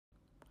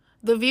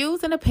The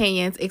views and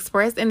opinions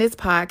expressed in this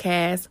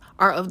podcast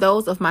are of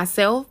those of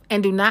myself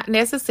and do not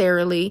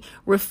necessarily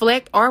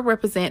reflect or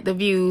represent the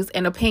views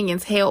and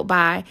opinions held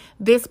by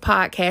this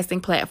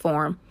podcasting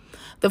platform.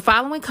 The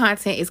following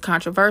content is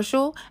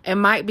controversial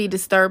and might be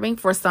disturbing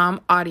for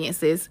some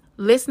audiences.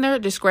 Listener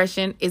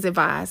discretion is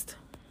advised.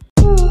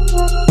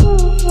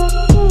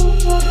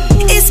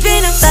 It's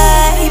been a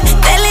vibe.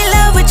 Fell in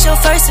love with your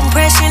first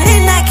impression,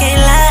 and I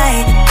can't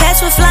lie. Catch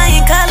with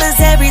flying colors,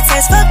 every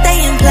test, fuck they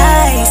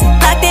implies.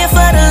 Locked in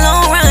for the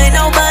long run,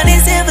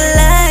 nobody's ever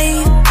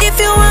live. If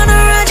you wanna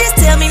run, just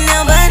tell me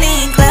now,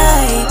 Bonnie and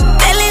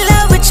Clyde. Fell in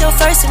love with your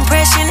first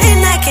impression,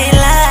 and I can't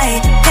lie.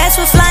 Catch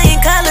with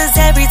flying colors,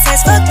 every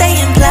test, fuck they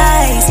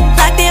implies.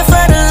 Locked in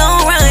for the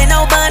long run,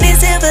 nobody's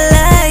ever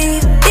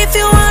live. If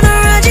you wanna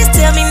run, just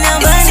tell me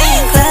now,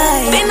 Bonnie and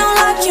Clyde. Been on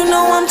lock, you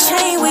know I'm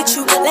chained with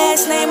you.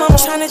 Last name I'm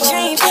tryna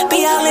change,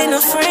 be all in the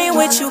frame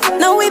with you.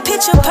 Know we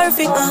picture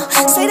perfect,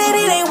 say that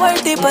it ain't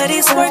worth it, but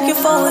it's working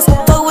for us.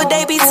 But what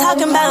they be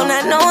talking about,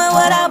 not knowing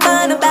what I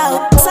bond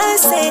about.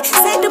 Sunset,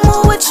 set the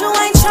mood with you,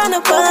 ain't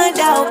tryna bond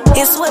out.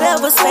 It's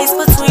whatever space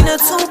between the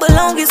two, but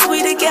long as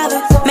we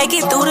together. Make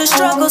it through the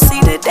struggle,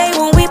 see the day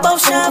when we both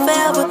shine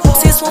forever.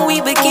 Since when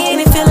we begin,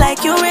 it feel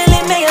like you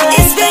really made it.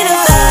 It's been a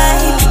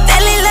vibe,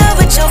 fell in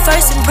love with your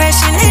first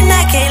impression, and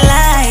I can't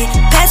lie.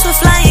 Pass with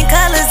flying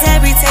colors,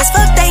 every test,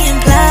 fuck they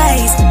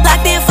implies.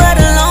 Locked in for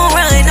the long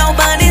run,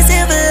 nobody's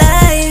ever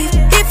live.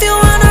 If you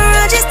wanna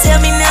run, just tell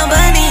me now,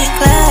 Bonnie and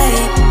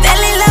Clyde.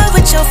 Fell in love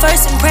with your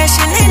first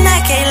impression, and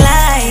I can't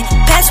lie.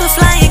 Pass with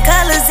flying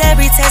colors,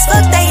 every test,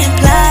 fuck they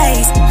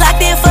implies.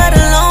 Locked in for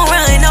the long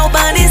run,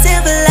 nobody's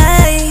ever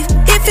live.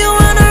 If you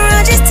wanna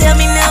run, just tell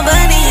me now,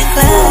 Bonnie and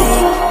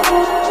Clyde.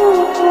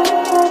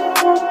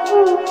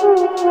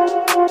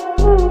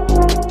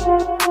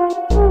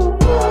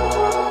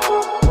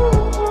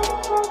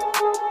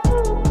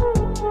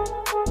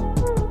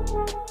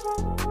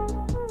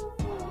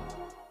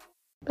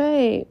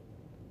 Babe,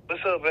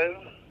 What's up, baby?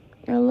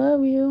 I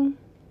love you.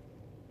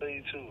 Love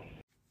you too.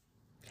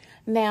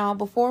 Now,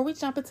 before we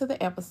jump into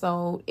the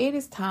episode, it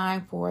is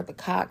time for the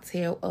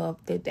cocktail of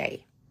the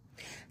day.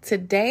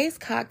 Today's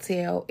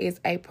cocktail is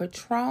a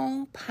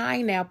Patron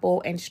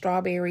pineapple and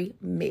strawberry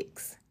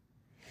mix.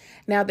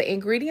 Now, the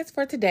ingredients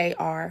for today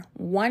are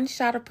 1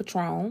 shot of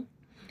Patron,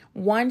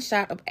 1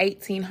 shot of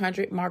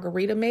 1800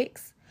 margarita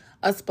mix,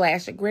 a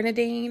splash of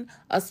grenadine,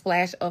 a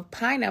splash of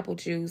pineapple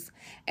juice,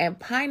 and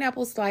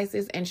pineapple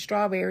slices and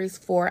strawberries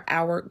for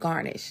our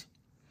garnish.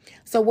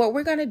 So what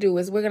we're going to do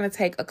is we're going to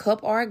take a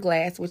cup or a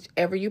glass,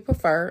 whichever you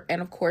prefer.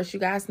 And of course, you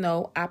guys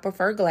know I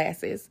prefer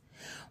glasses.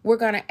 We're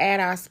going to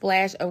add our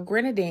splash of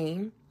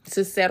grenadine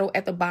to settle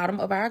at the bottom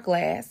of our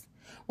glass.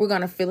 We're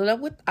going to fill it up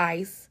with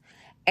ice,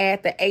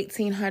 add the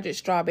 1800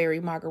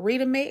 strawberry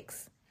margarita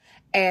mix,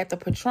 add the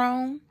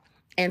Patron,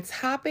 and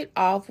top it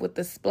off with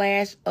the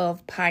splash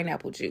of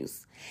pineapple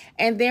juice.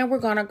 And then we're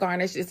going to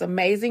garnish this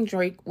amazing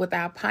drink with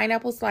our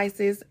pineapple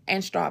slices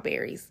and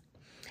strawberries.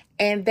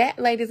 And that,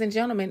 ladies and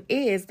gentlemen,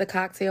 is the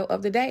cocktail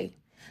of the day.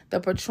 The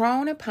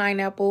Patron and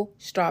pineapple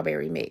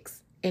strawberry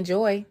mix.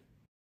 Enjoy.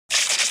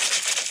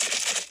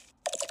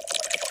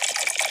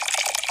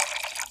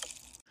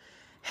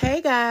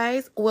 Hey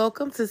guys,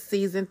 welcome to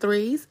season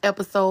 3's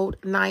episode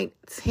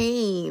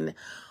 19.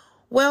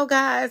 Well,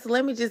 guys,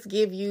 let me just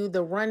give you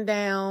the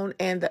rundown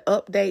and the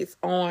updates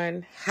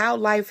on how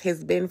life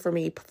has been for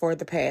me for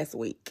the past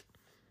week.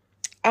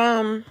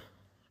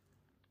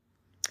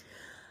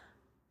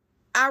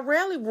 I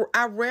rarely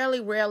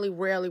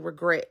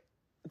regret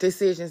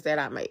decisions that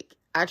I make.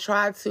 I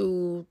try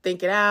to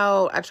think it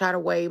out. I try to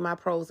weigh my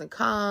pros and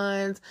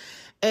cons,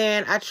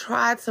 and I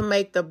try to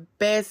make the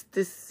best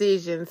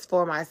decisions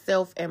for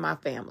myself and my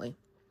family.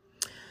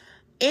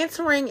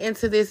 Entering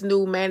into this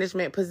new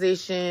management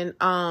position,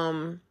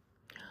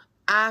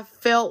 I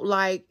felt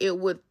like it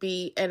would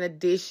be an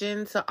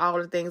addition to all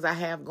the things I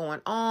have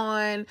going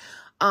on,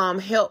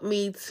 help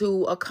me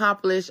to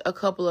accomplish a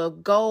couple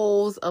of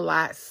goals a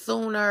lot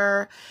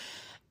sooner.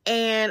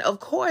 And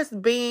of course,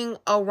 being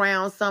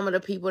around some of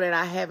the people that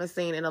I haven't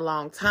seen in a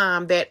long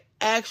time that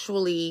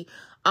actually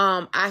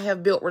I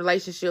have built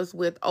relationships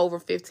with over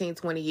 15,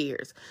 20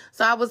 years.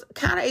 So I was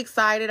kind of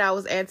excited. I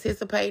was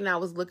anticipating. I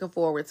was looking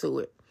forward to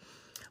it.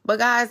 But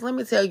guys, let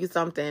me tell you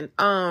something.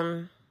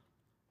 I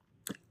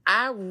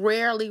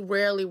rarely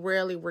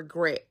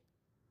regret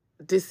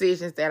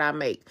decisions that I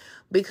make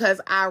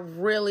because I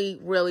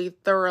really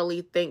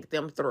thoroughly think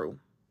them through.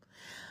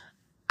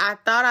 I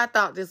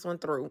thought this one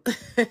through.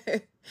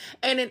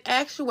 And in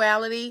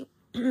actuality,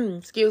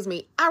 excuse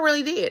me, I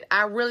really did.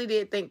 I really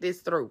did think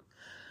this through.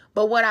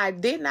 But what I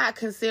did not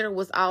consider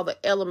was all the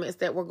elements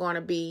that were going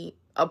to be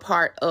a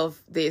part of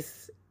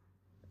this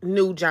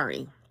new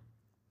journey.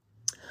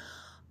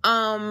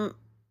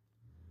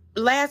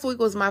 Last week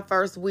was my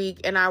first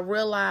week and I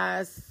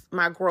realized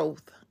my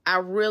growth. I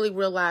really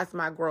realized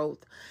my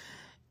growth.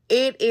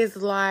 It is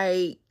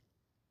like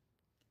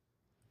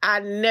I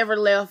never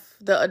left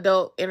the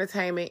adult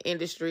entertainment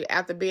industry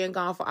after being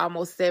gone for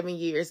almost 7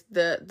 years.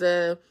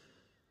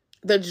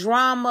 the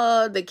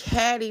drama, the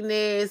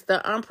cattiness,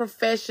 the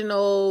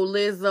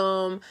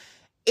unprofessionalism,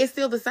 it's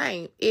still the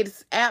same.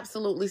 It's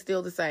absolutely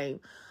still the same.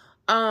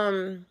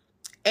 And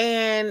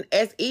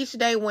as each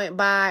day went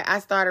by, I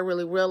started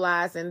really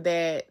realizing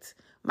that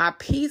my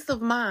peace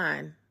of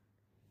mind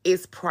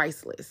is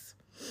priceless.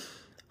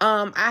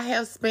 I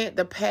have spent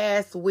the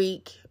past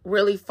week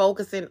really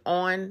focusing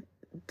on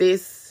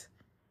this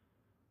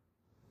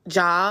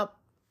job.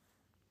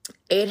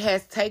 It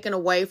has taken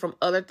away from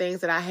other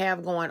things that I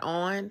have going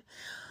on.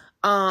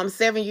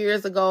 7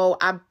 years ago,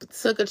 I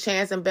took a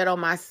chance and bet on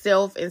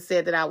myself and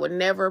said that I would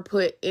never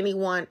put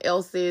anyone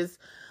else's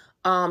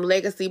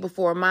legacy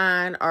before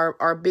mine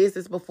or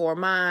business before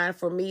mine,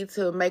 for me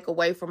to make a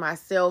way for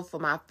myself, for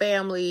my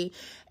family,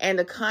 and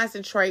to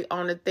concentrate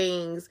on the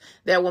things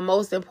that were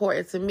most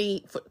important to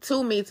me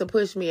to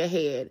push me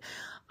ahead.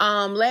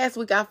 Last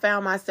week, I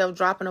found myself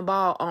dropping the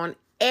ball on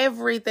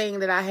everything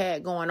that I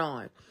had going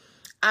on.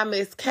 I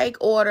missed cake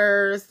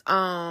orders.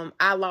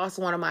 I lost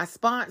one of my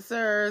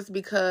sponsors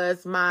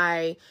because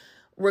my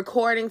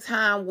recording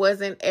time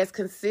wasn't as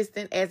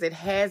consistent as it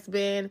has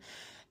been.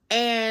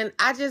 And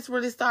I just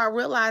really started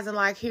realizing,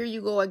 like, here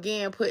you go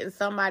again, putting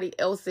somebody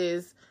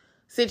else's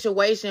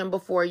situation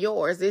before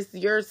yours. This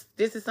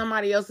is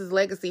somebody else's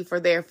legacy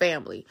for their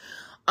family.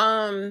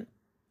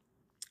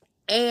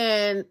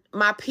 And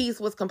my peace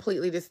was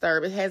completely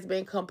disturbed. It has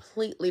been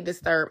completely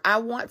disturbed. I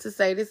want to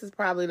say this is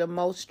probably the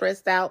most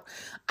stressed out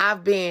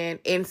I've been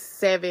in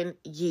 7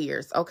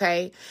 years,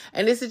 okay?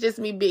 And this is just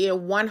me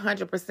being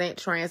 100%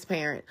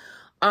 transparent.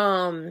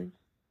 I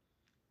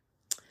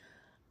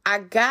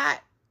got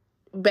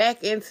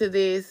back into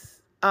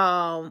this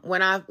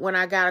when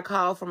I got a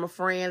call from a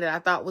friend that I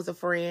thought was a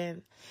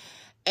friend.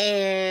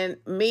 And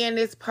me and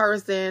this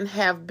person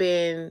have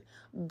been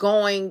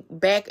going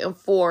back and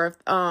forth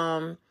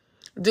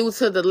due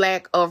to the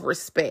lack of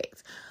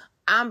respect.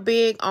 I'm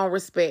big on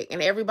respect,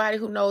 and everybody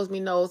who knows me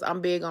knows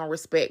I'm big on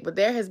respect. But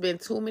there has been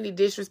too many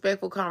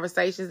disrespectful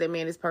conversations that me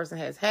and this person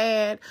has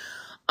had.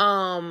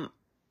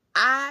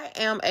 I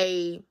am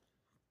a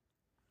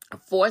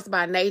force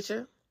by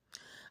nature.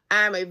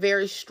 I'm a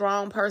very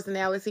strong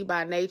personality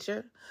by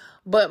nature.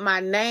 But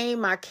my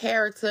name, my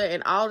character,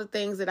 and all the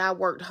things that I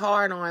worked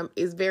hard on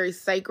is very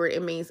sacred.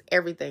 It means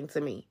everything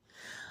to me.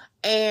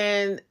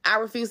 And I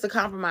refuse to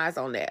compromise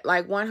on that.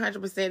 Like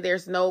 100%,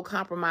 there's no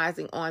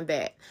compromising on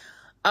that.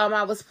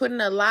 I was put in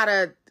a lot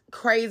of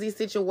crazy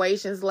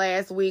situations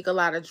last week, a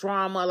lot of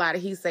drama, a lot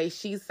of he say,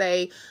 she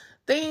say,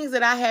 things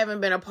that I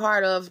haven't been a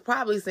part of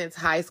probably since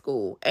high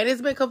school. And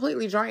it's been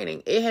completely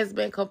draining. It has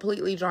been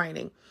completely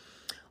draining.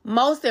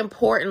 Most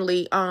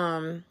importantly,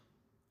 for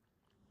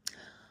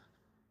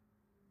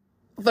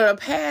the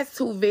past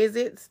 2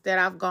 visits that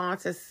I've gone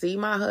to see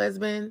my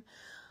husband,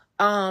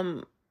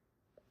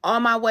 on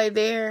my way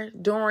there,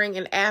 during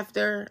and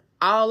after,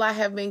 all I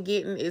have been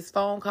getting is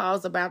phone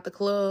calls about the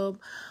club.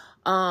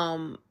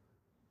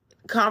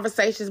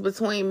 Conversations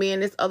between me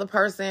and this other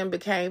person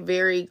became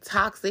very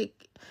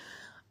toxic.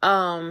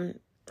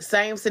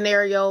 Same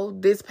scenario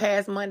this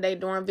past Monday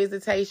during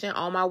visitation,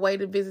 on my way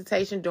to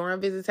visitation,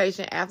 during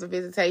visitation, after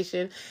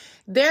visitation.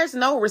 There's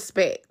no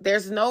respect.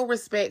 There's no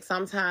respect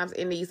sometimes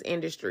in these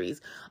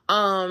industries.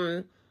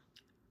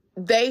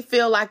 They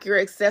feel like you're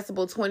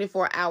accessible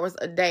 24 hours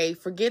a day.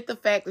 Forget the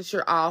fact that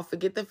you're off.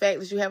 Forget the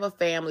fact that you have a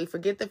family.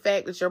 Forget the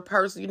fact that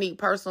you need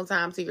personal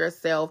time to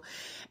yourself.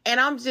 And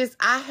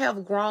I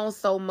have grown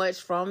so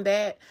much from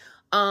that.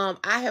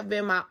 I have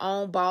been my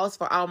own boss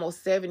for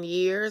almost 7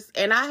 years,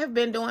 and I have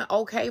been doing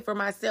okay for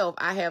myself.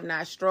 I have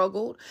not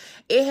struggled.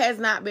 It has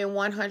not been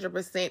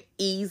 100%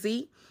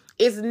 easy.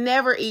 It's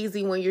never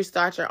easy when you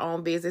start your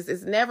own business.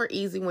 It's never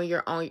easy when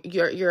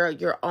you're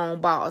your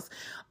own boss.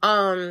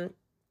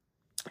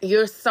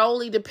 You're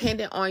solely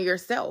dependent on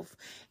yourself.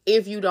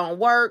 If you don't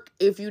work,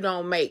 if you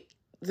don't make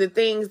the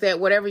things that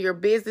whatever your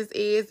business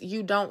is,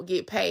 you don't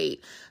get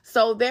paid.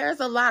 So there's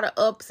a lot of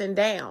ups and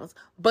downs.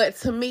 But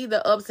to me,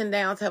 the ups and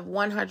downs have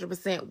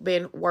 100%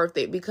 been worth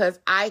it, because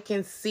I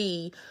can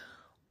see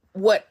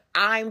what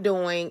I'm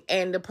doing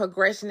and the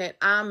progression that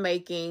I'm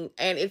making.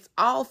 And it's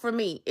all for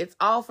me. It's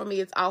all for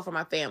me. It's all for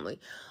my family.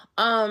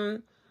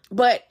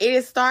 But it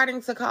is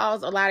starting to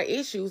cause a lot of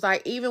issues.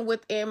 Like, even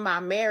within my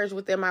marriage,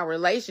 within my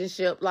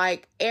relationship,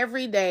 like,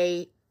 every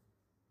day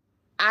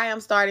I am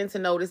starting to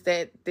notice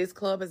that this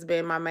club has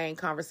been my main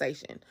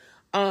conversation.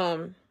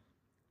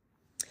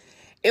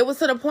 It was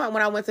to the point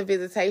when I went to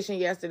visitation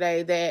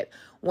yesterday that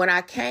when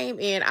I came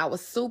in, I was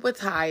super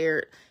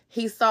tired.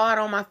 He saw it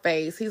on my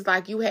face. He's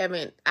like,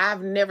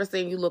 I've never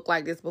seen you look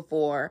like this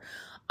before.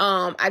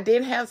 I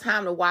didn't have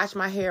time to wash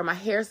my hair. My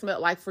hair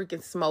smelled like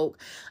freaking smoke.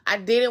 I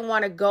didn't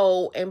want to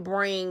go and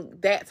bring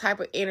that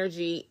type of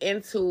energy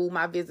into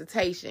my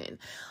visitation.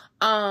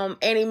 And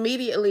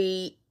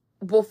immediately,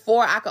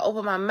 before I could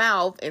open my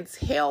mouth and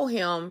tell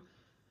him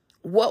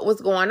what was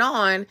going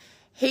on,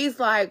 he's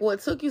like, "What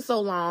took you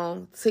so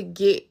long to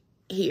get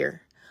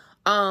here?"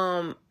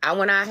 When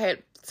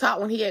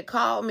he had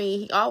called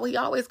me, he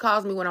always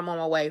calls me when I'm on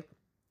my way.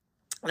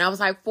 And I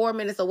was like 4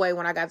 minutes away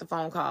when I got the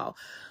phone call.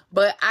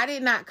 But I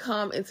did not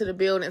come into the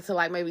building until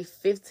like maybe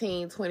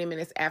 15, 20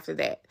 minutes after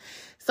that.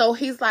 So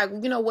he's like,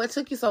 you know, what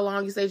took you so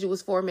long? You said you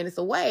was 4 minutes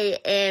away.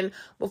 And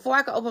before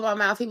I could open my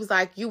mouth, he was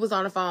like, you was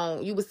on the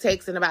phone. You was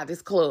texting about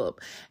this club.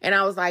 And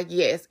I was like,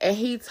 yes. And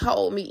he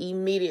told me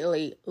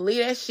immediately,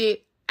 leave that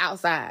shit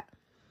outside.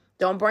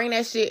 Don't bring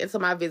that shit into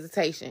my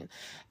visitation.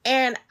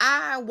 And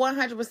I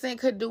 100%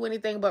 couldn't do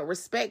anything but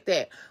respect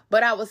that.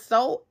 But I was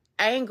so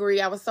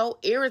angry. I was so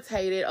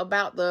irritated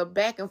about the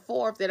back and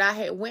forth that I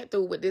had went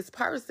through with this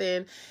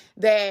person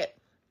that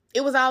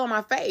it was all on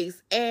my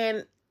face.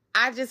 And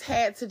I just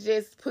had to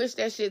just push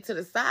that shit to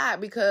the side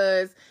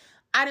because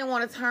I didn't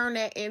want to turn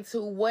that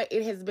into what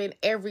it has been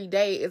every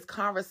day is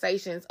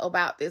conversations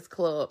about this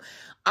club.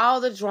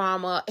 All the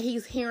drama.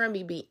 He's hearing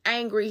me be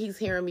angry. He's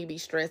hearing me be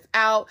stressed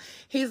out.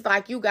 He's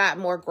like, you got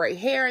more gray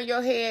hair in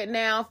your head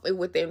now.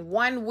 Within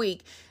 1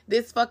 week,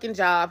 this fucking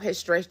job has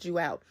stressed you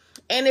out.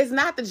 And it's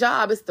not the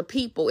job. It's the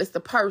people. It's the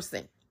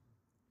person.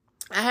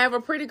 I have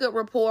a pretty good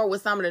rapport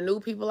with some of the new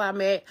people I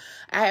met.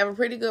 I have a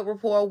pretty good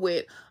rapport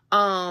with,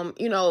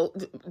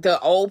 the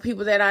old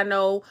people that I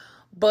know.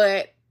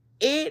 But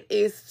it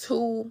is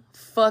too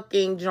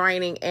fucking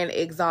draining and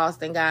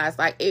exhausting, guys.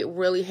 Like, it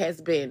really has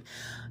been.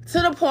 To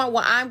the point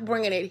where I'm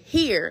bringing it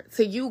here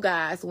to you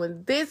guys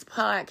when this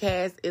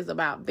podcast is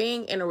about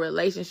being in a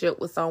relationship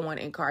with someone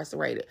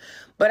incarcerated.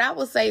 But I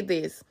will say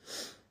this.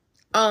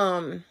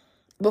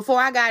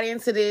 Before I got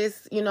into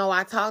this,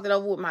 I talked it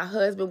over with my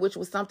husband, which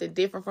was something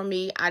different for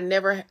me. I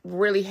never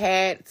really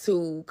had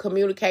to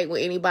communicate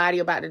with anybody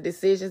about the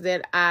decisions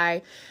that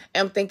I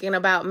am thinking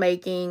about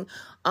making.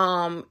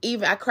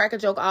 Even I crack a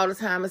joke all the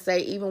time and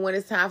say, even when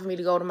it's time for me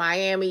to go to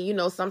Miami,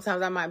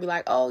 sometimes I might be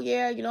like, oh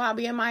yeah, I'll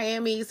be in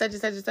Miami, such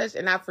and such and such.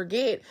 And I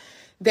forget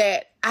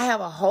that I have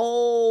a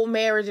whole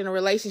marriage and a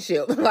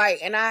relationship.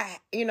 And I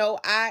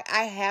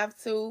have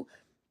to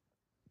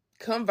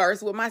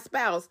converse with my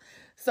spouse.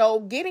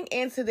 So getting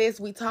into this,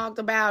 we talked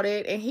about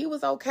it and he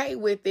was okay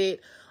with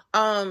it.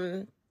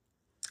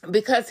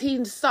 Because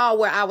he saw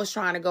where I was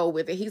trying to go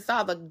with it. He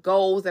saw the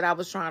goals that I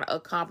was trying to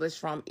accomplish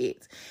from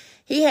it.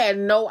 He had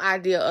no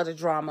idea of the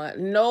drama,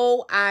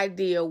 no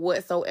idea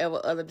whatsoever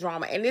of the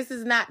drama. And this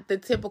is not the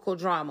typical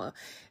drama.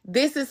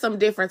 This is some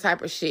different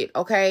type of shit,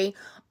 okay?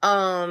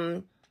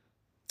 And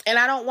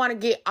I don't want to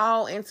get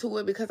all into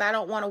it because I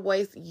don't want to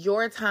waste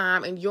your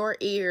time and your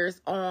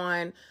ears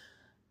on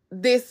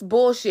this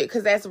bullshit,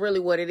 because that's really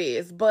what it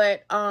is.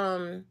 But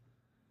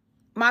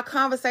my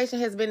conversation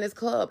has been this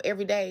club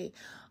every day.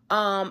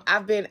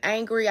 I've been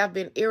angry, I've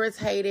been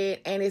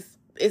irritated, and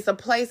it's a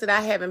place that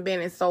I haven't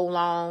been in so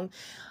long.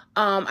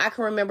 I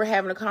can remember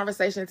having a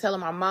conversation and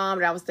telling my mom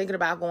that I was thinking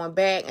about going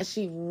back, and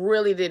she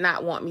really did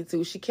not want me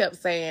to. She kept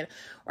saying,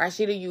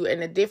 Rashida, you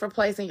in a different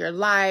place in your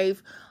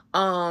life.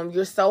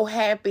 You're so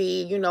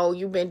happy,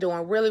 you've been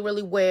doing really,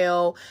 really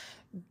well.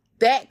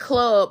 That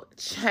club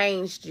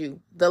changed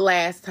you the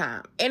last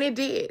time. And it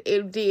did.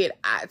 It did.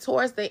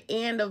 Towards the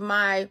end of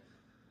my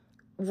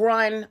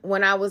run,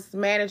 when I was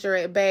manager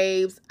at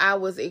Babes, I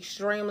was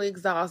extremely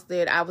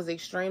exhausted. I was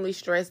extremely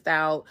stressed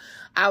out.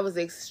 I was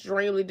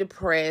extremely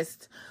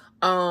depressed.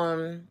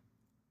 And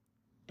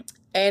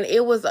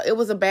it was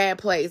a bad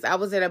place. I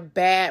was in a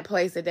bad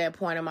place at that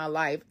point in my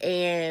life.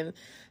 And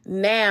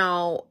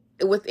now,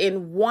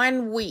 within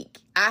 1 week,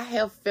 I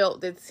have felt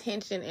the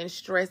tension and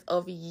stress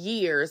of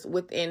years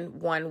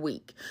within 1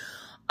 week.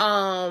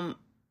 The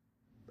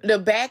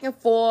back and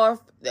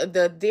forth,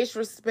 the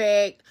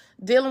disrespect,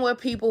 dealing with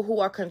people who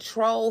are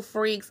control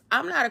freaks.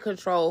 I'm not a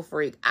control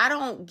freak. I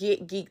don't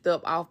get geeked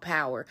up off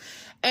power.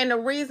 And the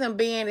reason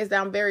being is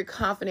that I'm very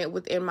confident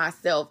within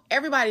myself.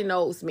 Everybody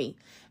knows me.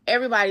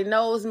 Everybody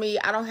knows me.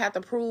 I don't have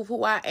to prove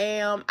who I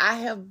am. I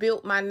have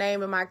built my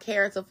name and my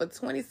character for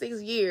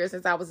 26 years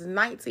since I was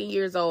 19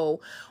 years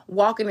old,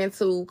 walking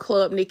into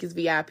Club Nikki's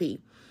VIP.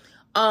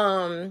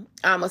 I'm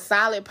a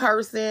solid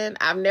person.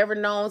 I've never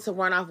known to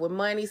run off with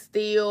money,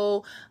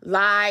 steal,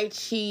 lie,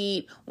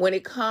 cheat. When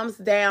it comes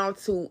down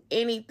to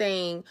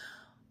anything,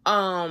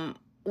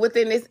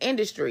 within this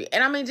industry.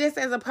 And I mean, just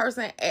as a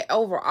person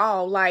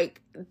overall,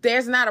 like,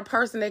 there's not a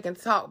person that can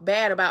talk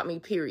bad about me,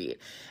 period.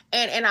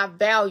 And I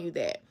value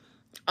that.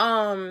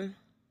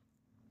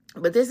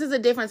 But this is a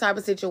different type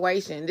of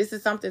situation. This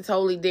is something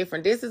totally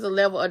different. This is a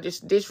level of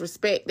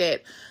disrespect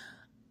that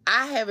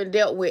I haven't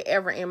dealt with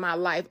ever in my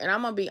life. And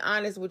I'm going to be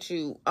honest with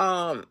you.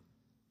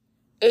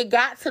 It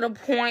got to the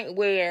point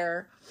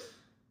where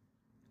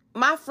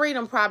my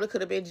freedom probably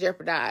could have been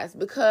jeopardized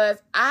because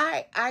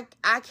I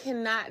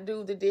cannot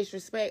do the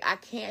disrespect. I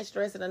can't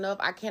stress it enough.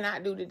 I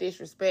cannot do the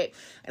disrespect.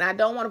 And I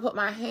don't want to put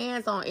my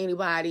hands on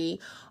anybody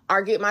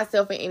or get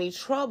myself in any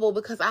trouble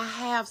because I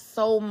have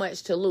so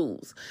much to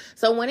lose.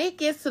 So when it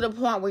gets to the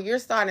point where you're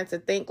starting to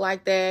think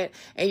like that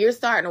and you're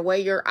starting to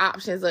weigh your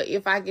options of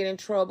if I get in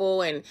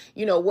trouble and,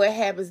 what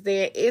happens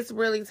then, it's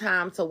really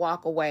time to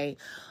walk away.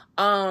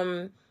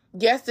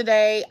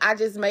 Yesterday, I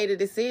just made a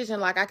decision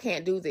like I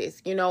can't do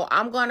this.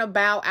 I'm going to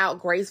bow out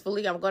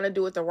gracefully. I'm going to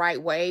do it the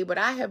right way. But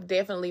I have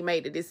definitely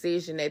made the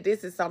decision that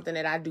this is something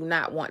that I do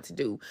not want to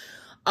do.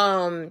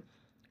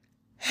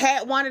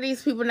 had one of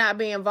these people not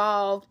been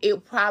involved,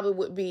 it probably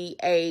would be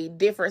a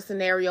different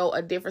scenario,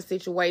 a different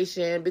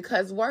situation,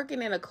 because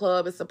working in a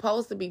club is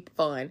supposed to be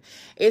fun.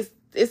 It's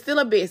still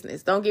a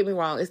business. Don't get me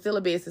wrong. It's still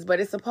a business, but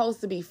it's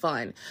supposed to be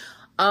fun.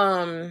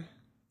 And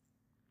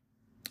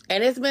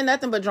it's been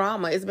nothing but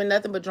drama. It's been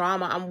nothing but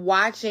drama. I'm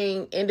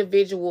watching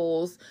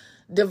individuals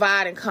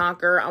divide and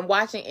conquer. I'm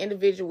watching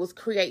individuals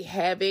create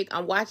havoc.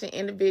 I'm watching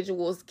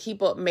individuals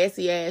keep up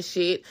messy ass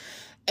shit.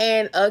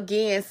 And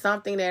again,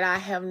 something that I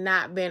have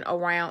not been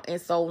around in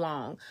so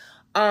long.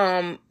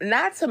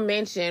 Not to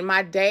mention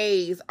my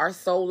days are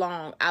so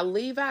long. I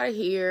leave out of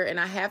here and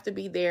I have to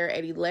be there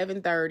at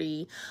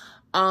 11:30.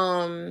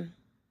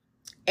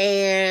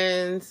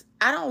 And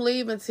I don't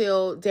leave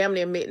until damn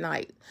near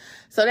midnight.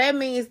 So that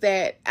means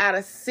that out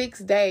of 6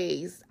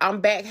 days,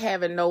 I'm back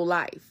having no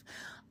life.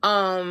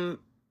 And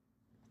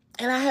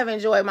I have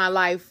enjoyed my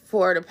life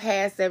for the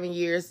past 7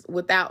 years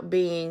without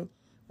being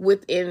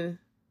within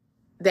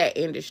that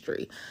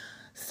industry.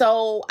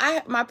 So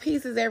my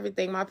peace is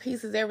everything. My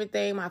peace is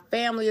everything. My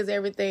family is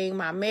everything.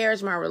 My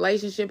marriage, my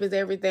relationship is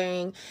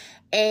everything.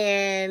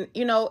 And,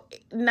 you know,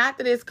 not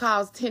that it's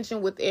caused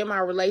tension within my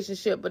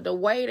relationship, but the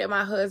way that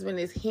my husband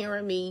is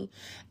hearing me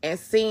and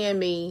seeing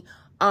me,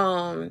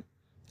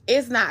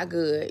 it's not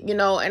good, you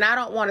know, and I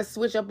don't want to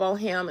switch up on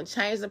him and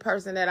change the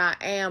person that I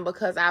am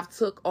because I've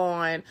took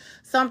on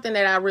something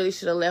that I really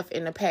should have left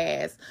in the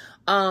past.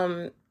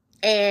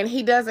 And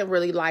he doesn't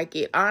really like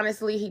it.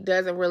 Honestly, he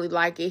doesn't really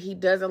like it. He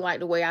doesn't like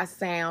the way I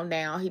sound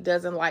now. He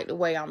doesn't like the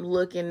way I'm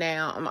looking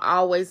now. I'm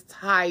always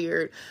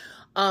tired.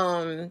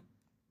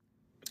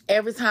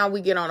 Every time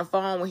we get on the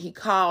phone, when he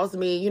calls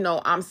me, you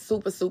know, I'm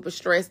super, super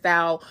stressed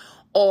out.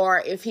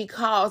 Or if he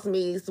calls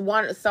me,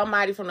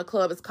 somebody from the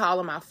club is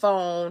calling my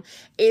phone.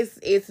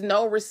 It's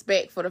no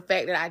respect for the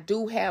fact that I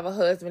do have a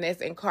husband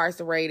that's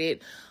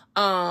incarcerated.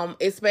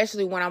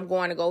 Especially when I'm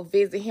going to go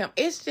visit him.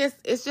 It's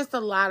just a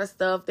lot of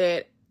stuff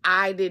that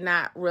I did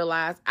not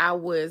realize I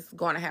was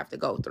going to have to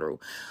go through.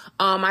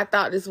 I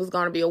thought this was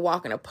going to be a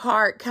walk in the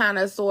park, kind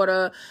of, sort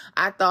of.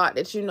 I thought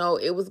that, you know,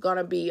 it was going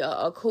to be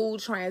a cool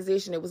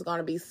transition. It was going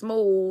to be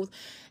smooth.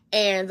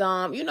 And,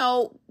 you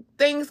know,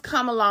 things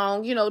come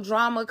along, you know,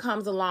 drama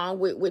comes along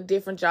with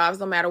different jobs,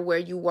 no matter where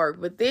you work.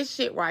 But this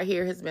shit right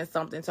here has been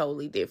something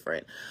totally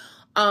different.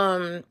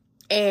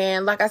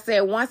 And like I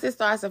said, once it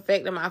starts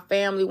affecting my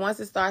family, once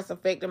it starts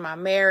affecting my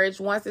marriage,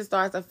 once it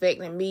starts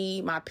affecting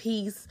me, my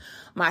peace,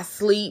 my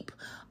sleep,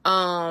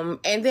 and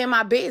then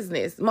my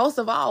business, most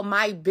of all,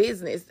 my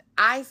business,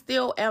 I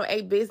still am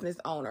a business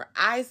owner.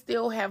 I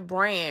still have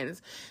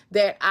brands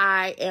that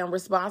I am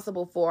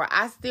responsible for.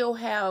 I still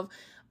have,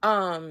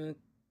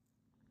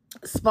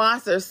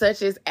 sponsors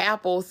such as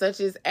Apple, such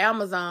as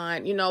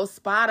Amazon, you know,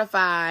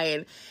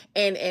 Spotify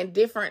and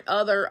different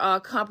other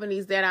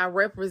companies that I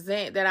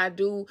represent, that I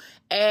do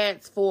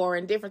ads for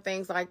and different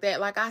things like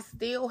that. Like, I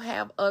still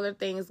have other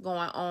things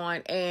going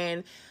on,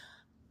 and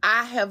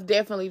I have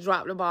definitely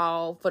dropped the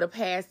ball for the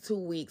past 2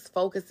 weeks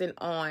focusing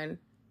on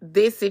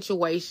this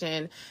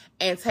situation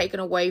and taking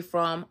away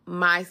from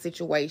my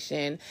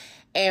situation.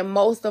 And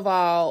most of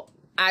all,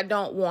 I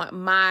don't want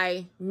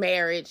my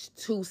marriage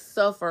to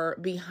suffer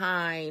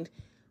behind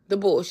the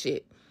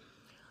bullshit.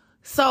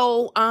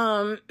 So,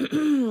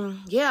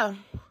 yeah,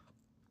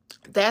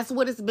 that's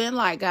what it's been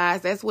like,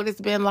 guys. That's what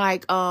it's been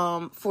like,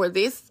 for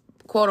this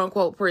quote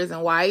unquote prison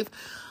wife,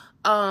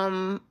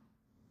 trying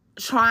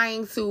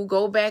to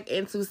go back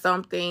into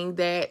something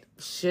that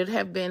should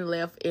have been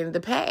left in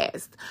the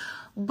past.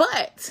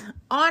 But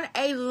on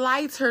a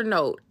lighter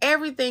note,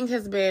 everything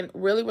has been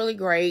really, really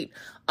great.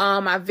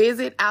 My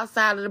visit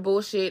outside of the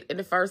bullshit in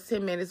the first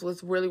 10 minutes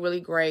was really, really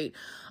great.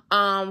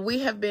 We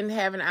have been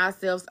having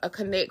ourselves a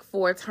Connect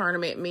 4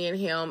 tournament, me and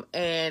him,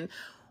 and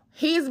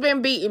he's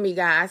been beating me,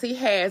 guys. He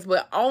has,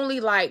 but only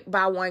like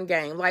by one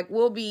game. Like,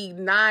 we'll be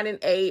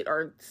 9-8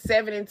 or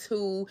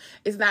 7-2.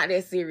 It's not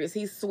that serious.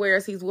 He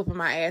swears he's whooping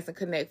my ass in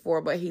Connect 4,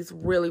 but he's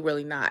really,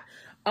 really not.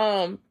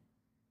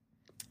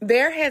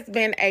 There has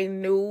been a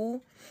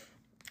new,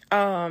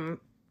 I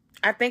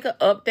think, an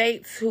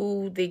update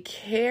to the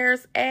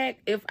CARES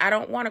Act. If I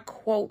don't want to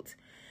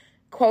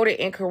quote it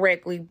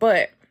incorrectly,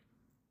 but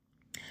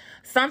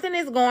something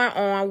is going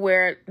on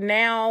where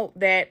now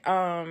that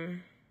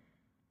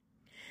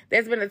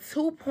there's been a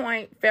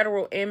 2-point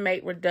federal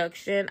inmate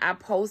reduction. I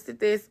posted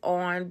this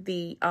on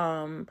the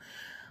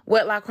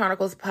Wedlock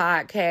Chronicles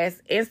podcast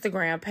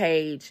Instagram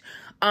page.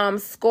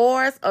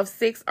 Scores of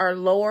 6 or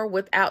lower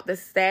without the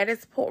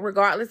status point,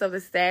 regardless of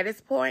the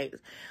status point,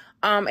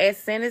 as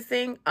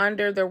sentencing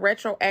under the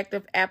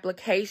retroactive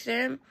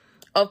application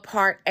of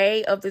Part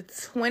A of the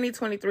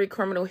 2023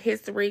 Criminal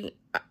History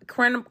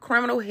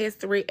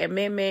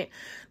Amendment.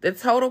 The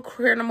total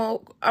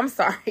criminal, I'm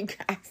sorry,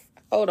 guys.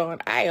 Hold on.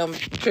 I am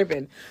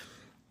tripping.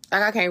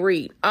 Like, I can't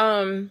read.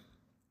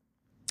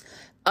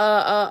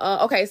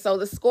 Okay, so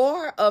the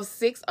score of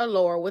 6 or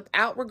lower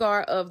without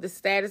regard of the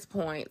status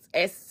points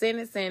as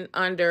sentencing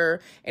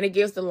under, and it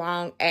gives the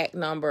long act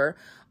number,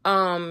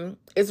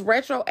 It's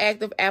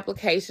retroactive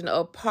application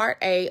of Part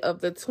A of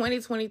the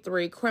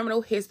 2023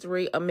 Criminal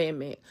History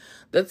Amendment.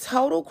 The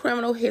total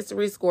criminal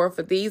history score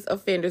for these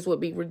offenders would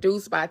be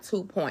reduced by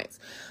 2 points.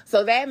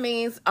 So that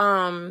means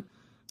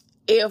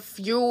if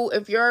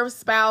your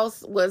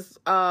spouse was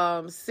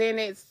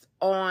sentenced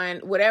on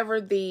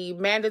whatever the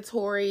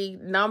mandatory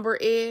number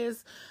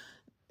is,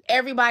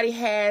 everybody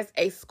has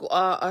a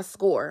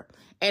score,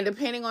 and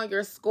depending on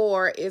your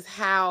score is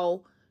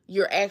how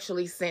you're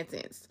actually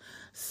sentenced.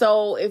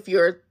 So if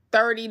you're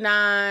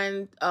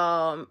 39,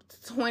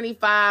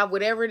 25,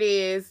 whatever it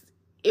is,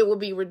 it will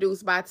be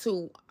reduced by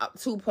 2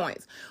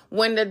 points.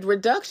 When the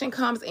reduction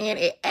comes in,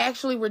 it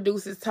actually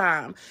reduces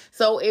time.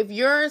 So if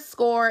your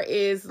score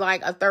is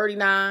like a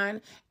 39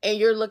 and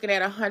you're looking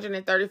at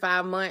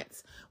 135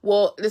 months,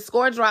 well, the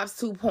score drops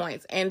 2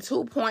 points, and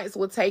 2 points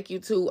will take you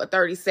to a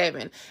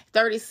 37.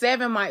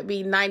 37 might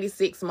be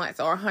 96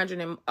 months or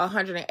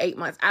 108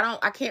 months.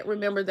 I can't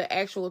remember the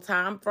actual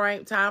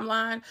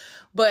timeline,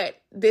 but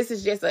this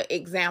is just an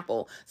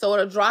example. So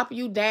it'll drop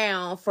you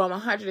down from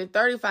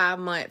 135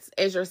 months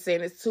as your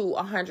sentence to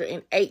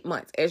 108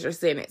 months as your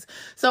sentence.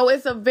 So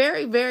it's a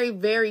very, very,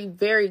 very,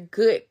 very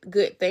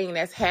good thing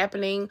that's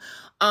happening.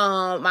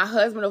 My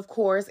husband, of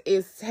course,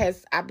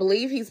 I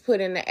believe he's put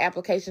in the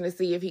application to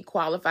see if he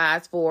qualifies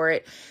for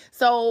it.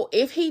 So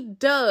if he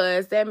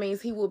does, that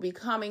means he will be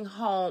coming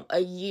home a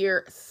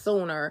year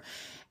sooner.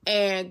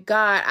 And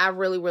God, I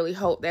really, really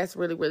hope that's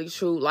really, really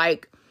true.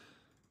 Like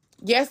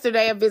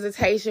yesterday at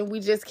visitation,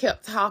 we just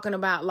kept talking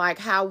about like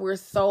how we're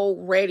so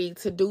ready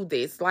to do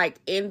this, like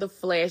in the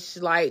flesh,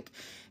 like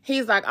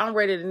he's like, I'm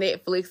ready to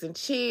Netflix and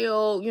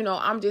chill. You know,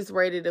 I'm just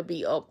ready to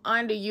be up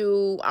under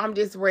you. I'm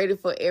just ready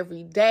for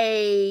every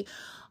day.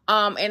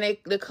 And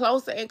the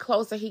closer and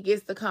closer he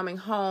gets to coming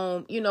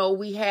home, you know,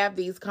 we have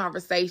these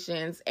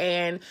conversations,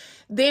 and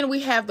then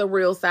we have the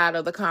real side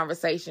of the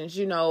conversations,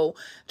 you know,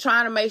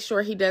 trying to make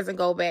sure he doesn't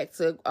go back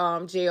to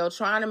jail,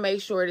 trying to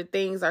make sure that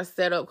things are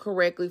set up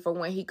correctly for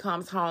when he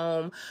comes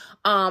home.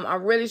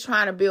 I'm really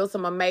trying to build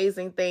some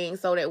amazing things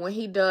so that when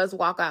he does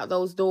walk out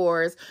those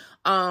doors,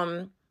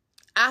 I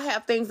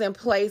have things in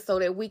place so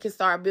that we can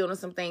start building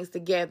some things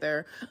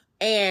together,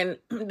 and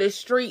the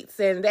streets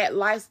and that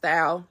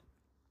lifestyle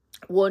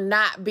will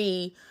not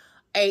be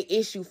a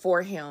issue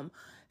for him.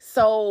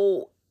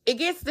 So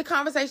the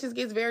conversations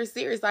gets very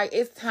serious. Like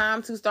it's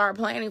time to start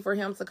planning for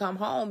him to come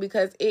home,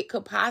 because it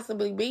could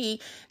possibly be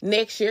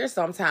next year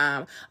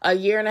sometime, a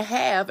year and a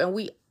half. And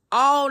we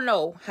all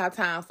know how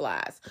time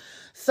flies.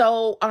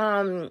 So,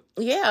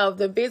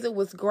 the visit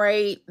was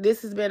great.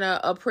 This has been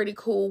a pretty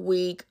cool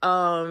week.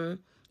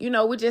 You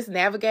know, we're just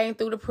navigating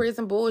through the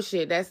prison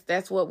bullshit.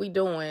 That's what we're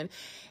doing.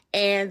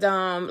 And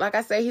like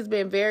I said, he's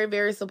been very,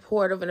 very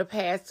supportive in the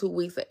past 2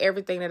 weeks of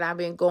everything that I've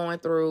been going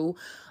through.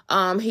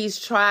 He's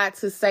tried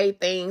to say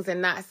things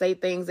and not say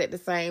things at the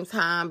same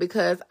time,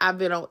 because I've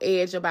been on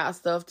edge about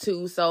stuff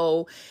too.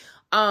 So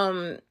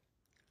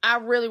I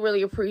really,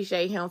 really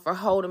appreciate him for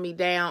holding me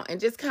down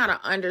and just kind of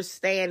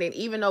understanding,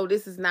 even though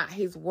this is not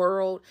his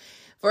world,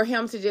 for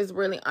him to just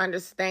really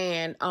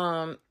understand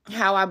how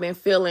I've been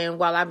feeling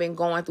while I've been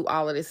going through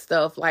all of this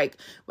stuff. Like,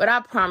 but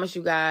I promise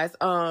you guys,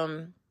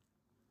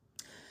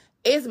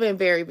 it's been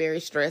very, very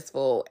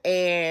stressful,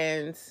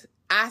 and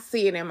I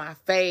see it in my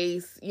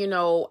face. You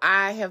know,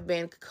 I have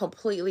been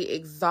completely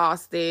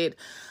exhausted.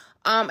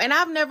 And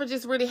I've never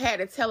just really had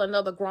to tell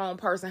another grown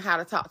person how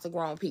to talk to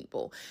grown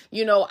people.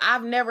 You know,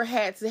 I've never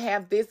had to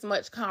have this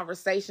much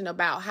conversation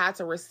about how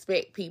to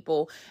respect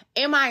people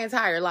in my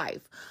entire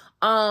life.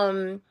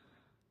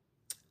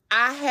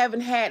 I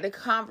haven't had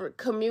to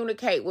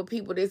communicate with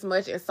people this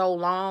much in so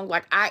long.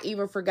 Like, I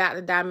even forgot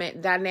the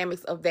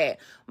dynamics of that.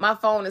 My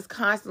phone is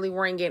constantly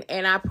ringing,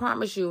 and I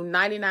promise you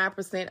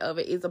 99% of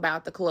it is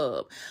about the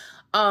club.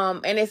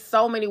 And it's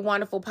so many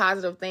wonderful,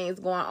 positive things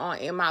going on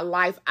in my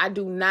life. I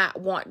do not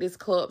want this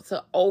club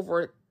to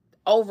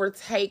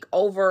overtake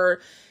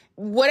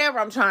whatever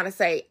I'm trying to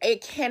say.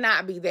 It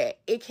cannot be that.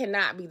 It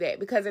cannot be that.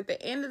 Because at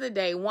the end of the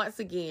day, once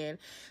again,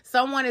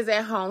 someone is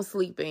at home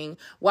sleeping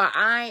while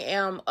I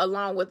am,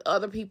 along with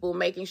other people,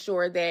 making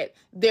sure that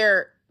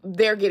they're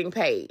getting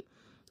paid,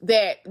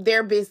 that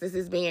their business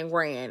is being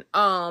ran.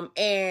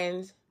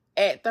 And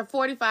at the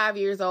 45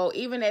 years old,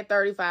 even at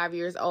 35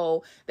 years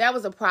old, that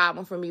was a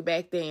problem for me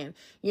back then.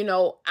 You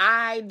know,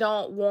 I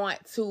don't want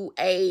to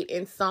aid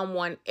in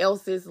someone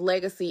else's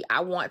legacy. I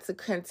want to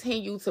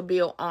continue to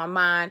build on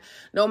mine,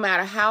 no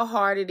matter how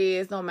hard it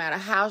is, no matter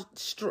how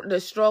the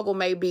struggle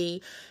may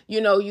be.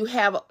 You know, you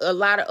have a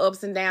lot of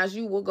ups and downs.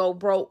 You will go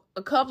broke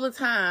a couple of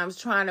times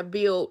trying to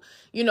build,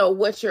 you know,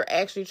 what you're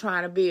actually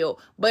trying to build,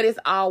 but it's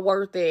all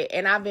worth it.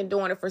 And I've been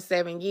doing it for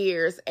 7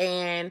 years,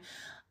 and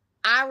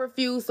I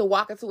refuse to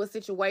walk into a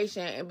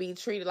situation and be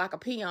treated like a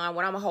peon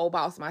when I'm a whole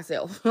boss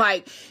myself.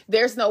 Like,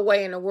 there's no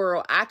way in the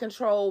world. I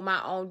control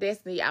my own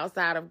destiny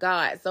outside of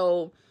God.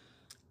 So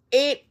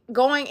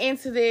going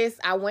into this,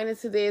 I went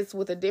into this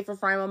with a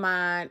different frame of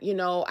mind. You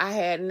know, I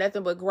had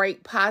nothing but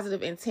great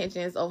positive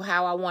intentions of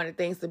how I wanted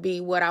things to be,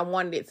 what I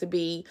wanted it to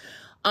be.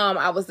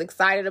 I was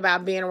excited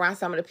about being around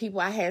some of the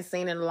people I hadn't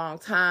seen in a long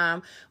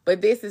time,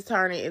 but this is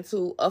turning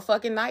into a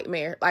fucking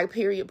nightmare, like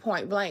period,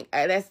 point blank.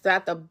 That's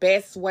not the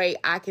best way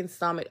I can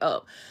sum it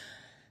up.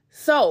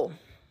 So,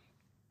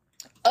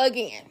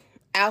 again,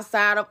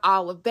 outside of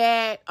all of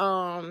that,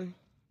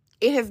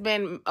 it has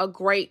been a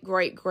great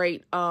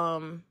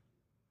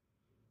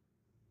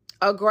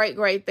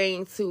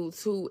thing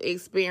to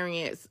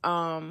experience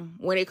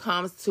when it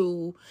comes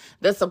to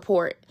the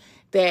support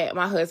that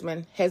my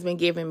husband has been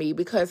giving me,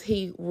 because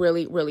he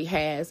really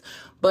has.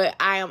 But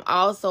I am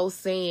also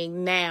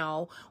seeing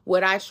now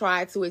what I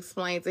tried to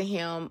explain to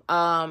him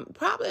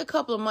probably a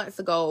couple of months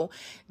ago,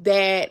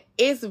 that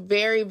it's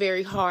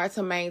very hard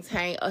to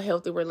maintain a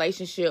healthy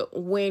relationship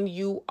when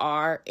you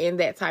are in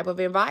that type of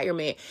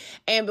environment.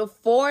 And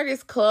before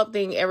this club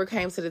thing ever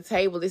came to the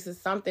table, this is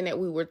something that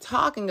we were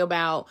talking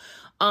about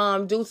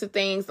due to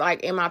things like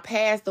in my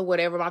past or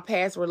whatever, my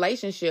past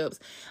relationships.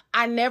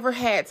 I never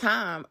had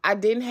time. I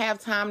didn't have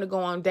time to go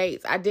on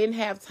dates. I didn't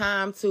have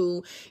time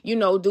to,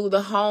 do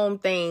the home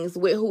things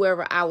with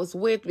whoever I was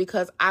with,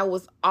 because I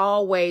was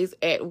always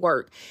at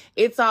work.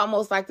 It's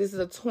almost like this is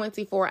a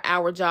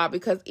 24-hour job,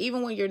 because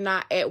even when you're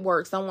not at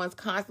work, someone's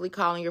constantly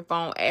calling your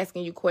phone,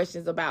 asking you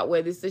questions about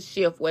whether it's the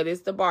shift, whether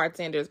it's the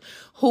bartenders,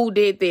 who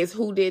did this,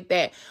 who did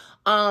that.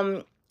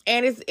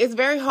 And it's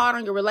very hard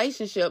on your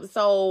relationship.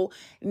 So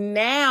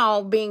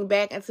now being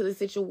back into the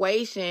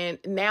situation,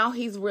 now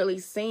he's really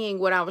seeing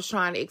what I was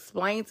trying to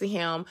explain to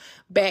him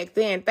back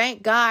then.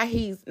 Thank God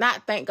he's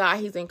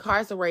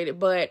incarcerated,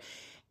 but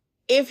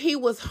if he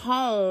was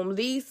home,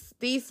 these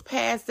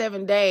past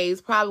 7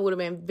 days probably would have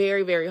been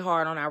very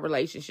hard on our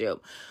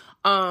relationship.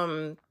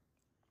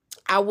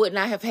 I would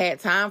not have had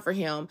time for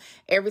him.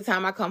 Every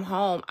time I come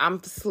home, I'm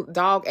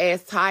dog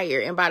ass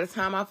tired. And by the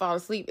time I fall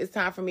asleep, it's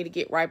time for me to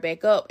get right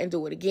back up and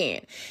do it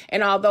again.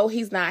 And although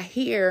he's not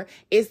here,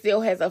 it still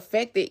has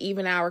affected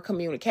even our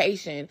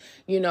communication.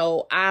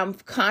 I'm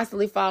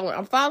constantly falling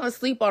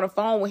asleep on the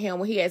phone with him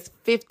when he has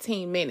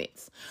 15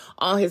 minutes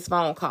on his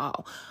phone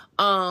call.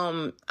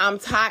 I'm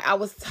tired. I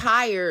was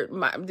tired.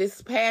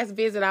 This past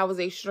visit, I was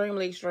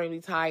extremely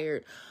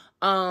tired.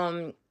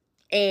 And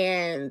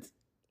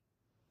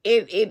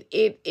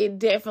it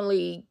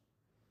definitely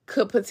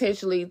could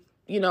potentially,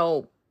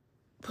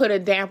 put a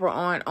damper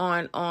on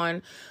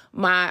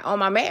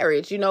my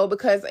marriage,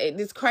 because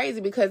it's crazy,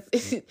 because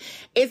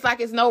it's like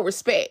it's no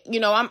respect.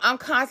 I'm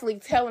constantly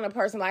telling a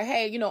person like,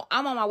 hey,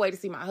 I'm on my way to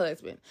see my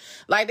husband.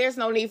 Like, there's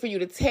no need for you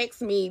to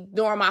text me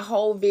during my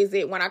whole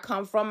visit, when I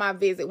come from my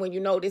visit, when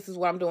this is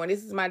what I'm doing.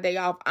 This is my day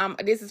off.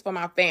 This is for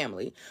my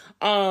family.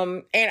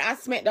 And I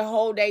spent the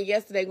whole day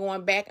yesterday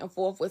going back and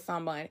forth with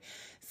somebody.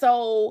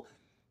 So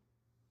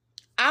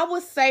I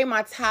would say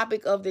my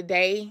topic of the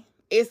day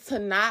is to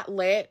not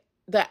let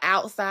the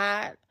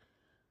outside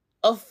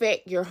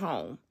affect your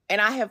home. And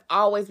I have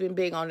always been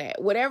big on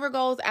that. Whatever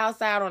goes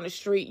outside on the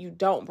street, you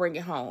don't bring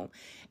it home.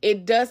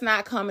 It does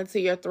not come into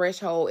your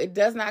threshold. It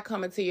does not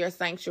come into your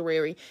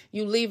sanctuary.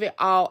 You leave it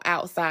all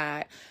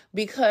outside,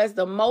 because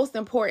the most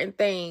important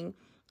thing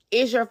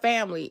is your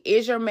family,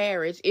 is your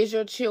marriage, is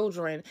your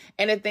children,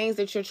 and the things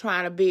that you're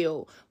trying to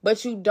build.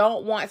 But you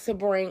don't want to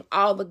bring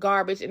all the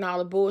garbage and all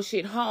the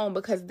bullshit home,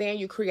 because then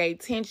you create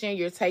tension.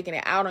 You're taking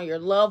it out on your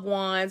loved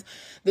ones,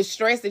 the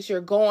stress that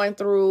you're going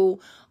through.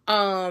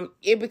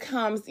 You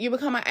become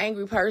an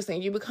angry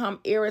person. You become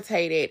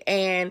irritated,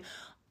 and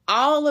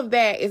all of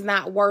that is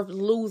not worth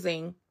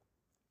losing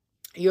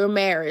your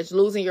marriage,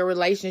 losing your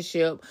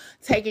relationship,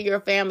 taking your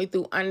family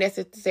through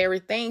unnecessary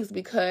things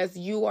because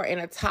you are in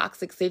a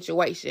toxic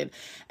situation.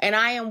 And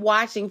I am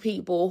watching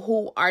people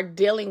who are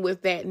dealing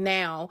with that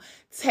now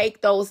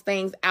take those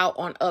things out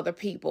on other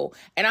people.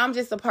 And I'm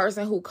just a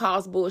person who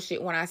calls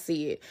bullshit when I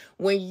see it.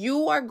 When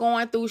you are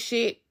going through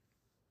shit,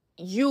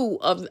 you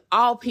of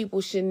all people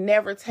should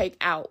never take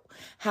out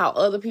how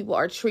other people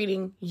are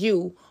treating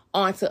you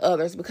onto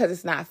others, because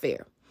it's not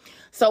fair.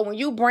 So when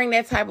you bring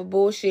that type of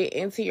bullshit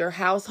into your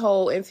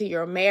household, into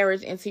your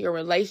marriage, into your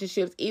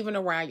relationships, even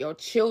around your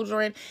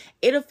children,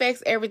 it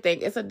affects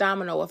everything. It's a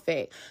domino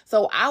effect.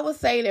 So I would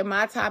say that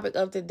my topic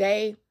of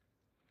today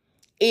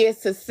is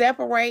to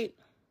separate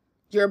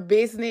your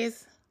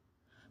business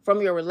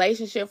from your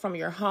relationship, from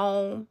your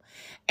home,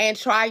 and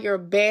try your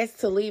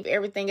best to leave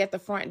everything at the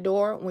front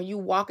door when you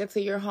walk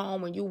into your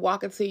home, when you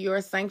walk into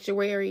your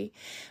sanctuary,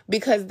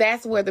 because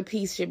that's where the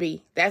peace should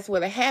be. That's where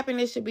the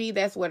happiness should be.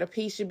 That's where the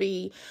peace should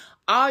be.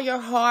 All your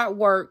hard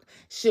work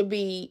should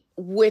be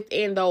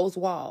within those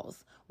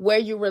walls, where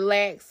you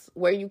relax,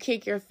 where you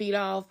kick your feet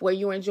off, where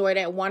you enjoy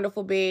that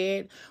wonderful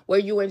bed, where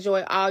you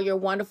enjoy all your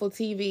wonderful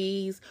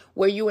TVs,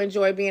 where you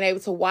enjoy being able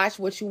to watch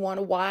what you want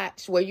to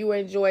watch, where you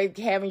enjoy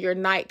having your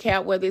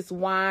nightcap, whether it's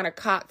wine or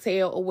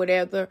cocktail or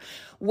whatever,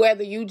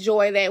 whether you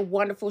enjoy that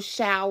wonderful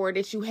shower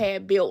that you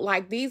had built.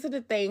 Like, these are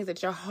the things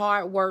that your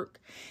hard work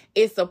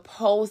is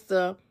supposed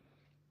to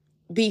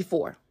be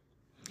for.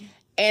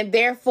 And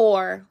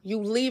therefore, you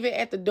leave it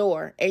at the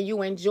door and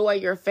you enjoy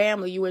your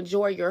family. You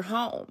enjoy your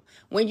home.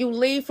 When you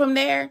leave from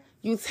there,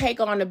 you take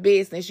on the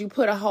business. You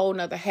put a whole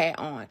nother hat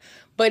on.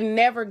 But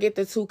never get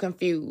the two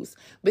confused,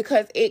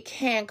 because it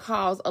can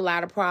cause a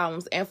lot of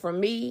problems. And for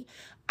me,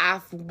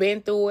 I've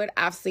been through it.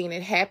 I've seen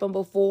it happen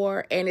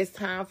before. And it's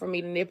time for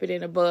me to nip it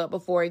in the bud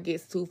before it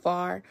gets too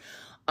far.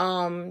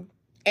 And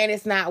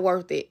it's not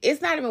worth it.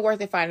 It's not even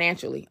worth it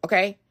financially,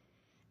 okay?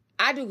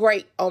 I do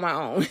great on my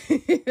own.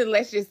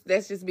 Let's just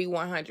be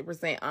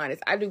 100%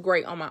 honest. I do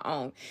great on my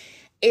own.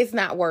 It's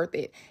not worth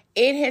it.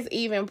 It has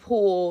even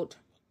pulled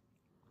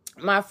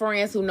my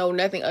friends who know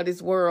nothing of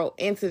this world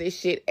into this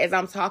shit as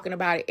I'm talking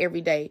about it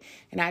every day.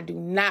 And I do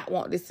not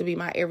want this to be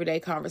my everyday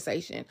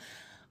conversation.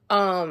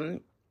 So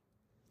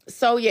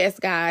yes,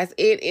 guys,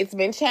 it's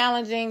been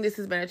challenging. This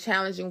has been a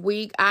challenging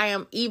week. I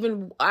am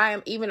even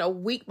a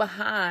week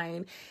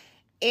behind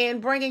in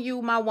bringing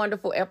you my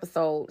wonderful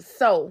episode.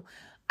 So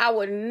I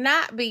would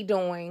not be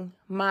doing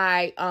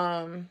my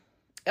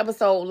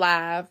episode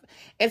live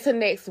until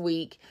next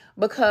week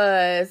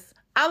because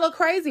I look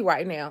crazy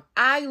right now.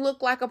 I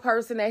look like a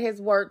person that has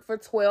worked for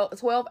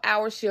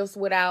 12-hour shifts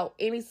without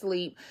any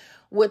sleep,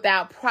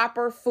 without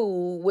proper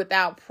food,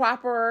 without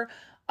proper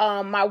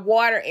my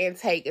water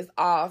intake is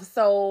off.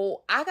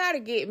 So I got to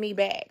get me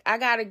back. I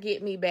got to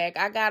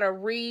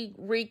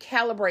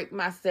recalibrate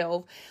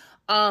myself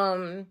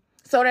so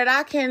that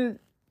I can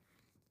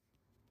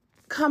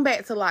come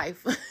back to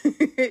life.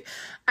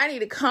 I need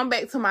to come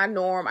back to my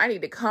norm. I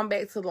need to come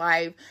back to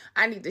life.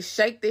 I need to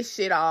shake this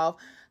shit off.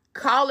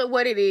 Call it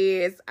what it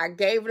is. I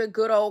gave it a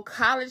good old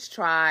college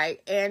try.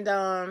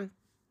 And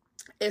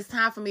it's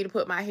time for me to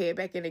put my head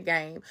back in the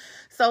game.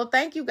 So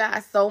thank you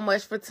guys so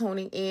much for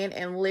tuning in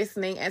and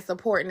listening and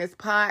supporting this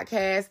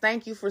podcast.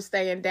 Thank you for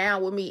staying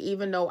down with me,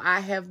 even though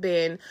I have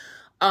been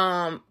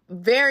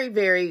very,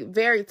 very,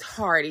 very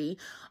tardy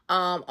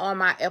on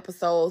my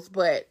episodes.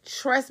 But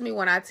trust me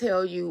when I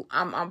tell you,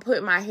 I'm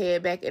putting my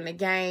head back in the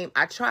game.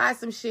 I tried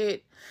some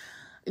shit.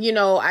 You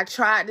know, I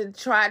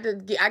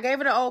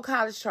gave it an old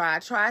college try. I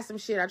tried some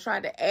shit. I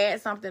tried to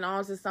add something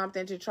onto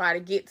something to try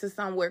to get to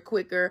somewhere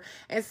quicker.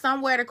 And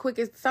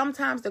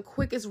sometimes the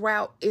quickest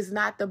route is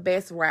not the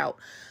best route.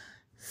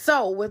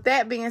 So with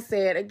that being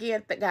said,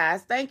 again,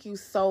 guys, thank you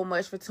so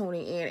much for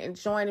tuning in and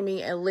joining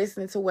me and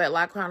listening to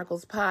Wedlock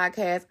Chronicles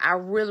podcast. I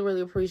really,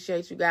 really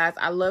appreciate you guys.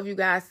 I love you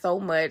guys so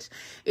much.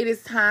 It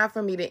is time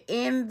for me to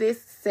end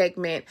this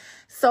segment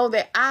so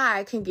that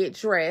I can get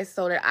dressed,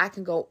 so that I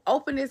can go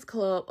open this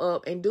club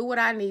up and do what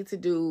I need to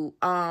do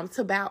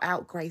to bow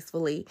out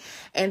gracefully.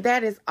 And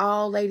that is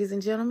all, ladies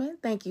and gentlemen.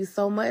 Thank you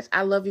so much.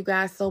 I love you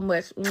guys so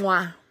much.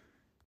 Mwah.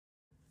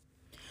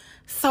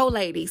 So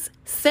ladies,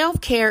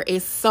 self-care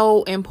is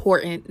so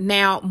important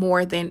now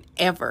more than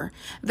ever.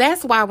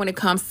 That's why when it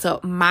comes to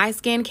my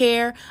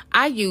skincare,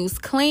 I use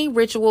Clean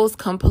Rituals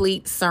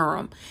Complete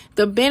Serum.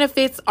 The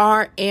benefits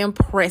are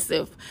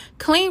impressive.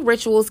 Clean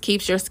Rituals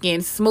keeps your skin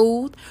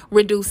smooth,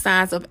 reduce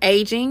signs of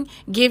aging,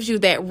 gives you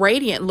that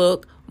radiant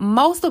look,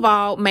 most of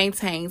all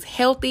maintains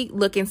healthy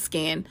looking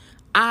skin.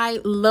 I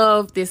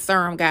love this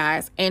serum,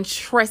 guys, and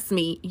trust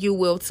me, you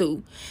will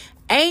too.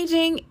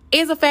 Aging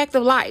is a fact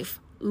of life.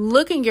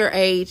 Looking your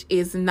age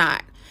is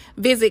not.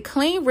 Visit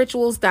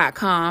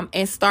cleanrituals.com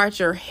and start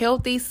your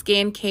healthy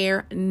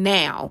skincare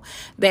now.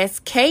 That's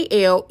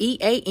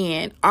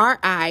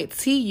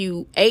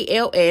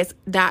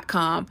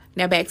KLEANRITUALS.com.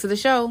 Now back to the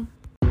show.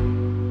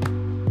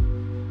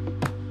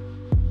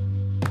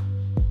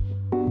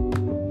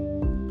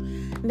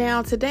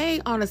 Now,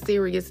 today, on a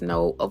serious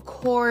note, of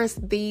course,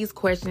 these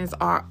questions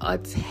are a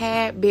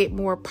tad bit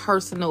more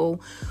personal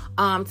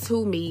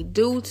to me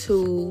due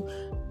to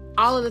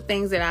all of the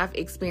things that I've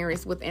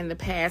experienced within the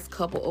past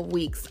couple of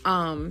weeks,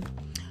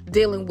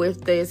 dealing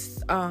with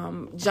this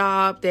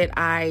job that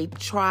I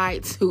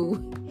tried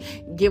to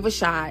give a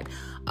shot,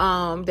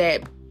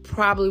 that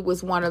probably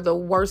was one of the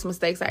worst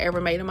mistakes I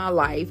ever made in my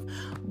life.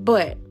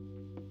 But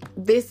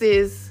this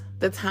is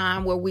the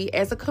time where we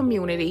as a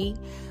community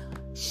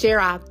share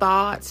our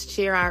thoughts,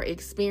 share our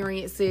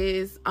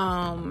experiences,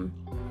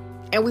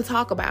 and we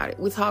talk about it.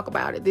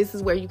 This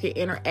is where you can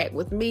interact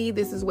with me.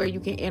 This is where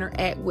you can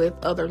interact with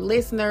other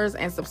listeners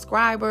and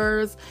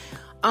subscribers.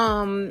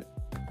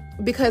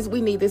 Because we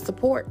need this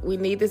support.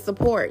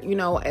 You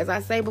know, as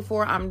I say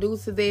before, I'm new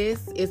to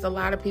this. It's a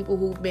lot of people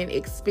who've been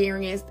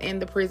experienced in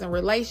the prison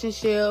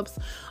relationships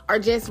or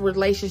just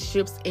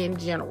relationships in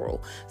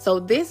general.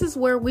 So this is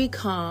where we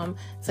come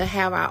to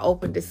have our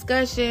open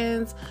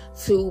discussions,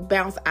 to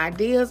bounce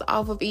ideas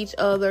off of each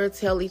other,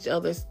 tell each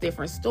other's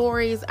different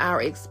stories,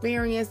 our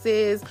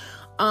experiences,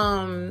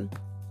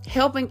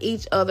 helping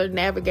each other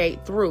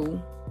navigate through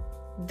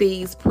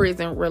these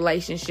prison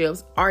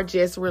relationships, or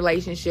just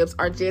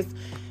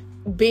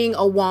being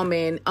a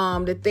woman,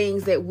 the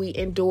things that we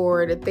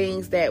endure, the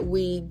things that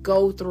we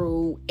go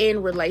through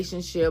in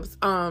relationships.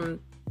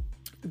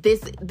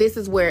 This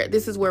is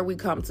where we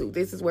come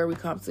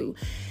to.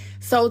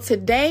 So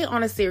today,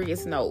 on a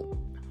serious note,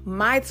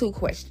 my two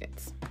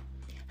questions: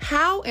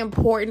 how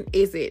important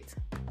is it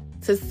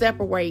to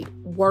separate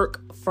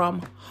work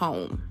from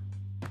home?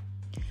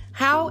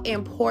 How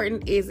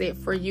important is it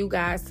for you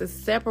guys to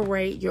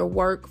separate your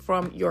work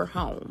from your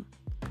home?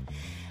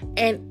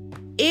 And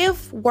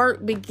if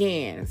work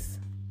begins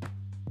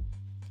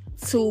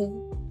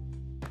to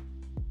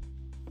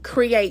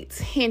create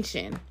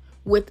tension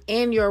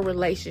within your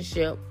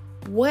relationship,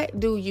 what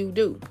do you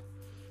do?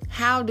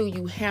 How do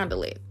you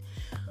handle it?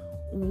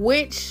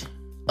 Which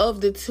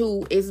of the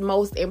two is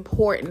most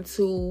important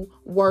to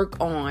work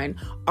on,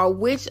 or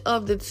which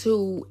of the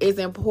two is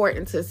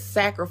important to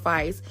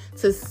sacrifice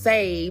to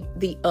save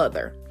the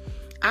other?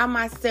 I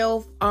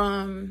myself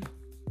I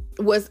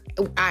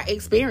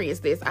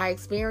experienced this. I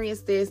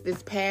experienced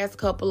this past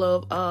couple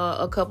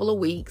of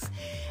weeks,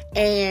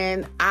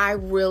 and I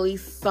really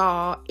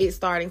saw it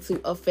starting to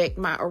affect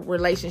my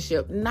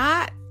relationship,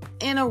 not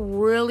in a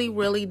really,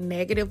 really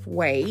negative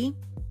way,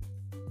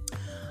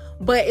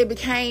 but it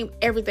became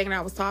everything that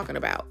I was talking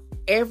about.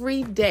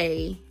 Every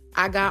day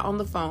I got on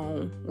the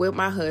phone with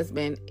my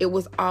husband, it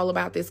was all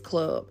about this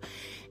club.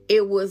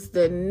 It was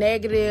the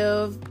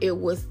negative, it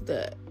was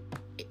the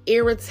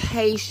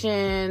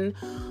irritation,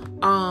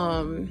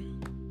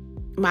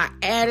 my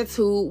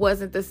attitude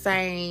wasn't the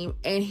same,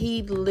 and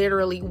he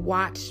literally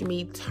watched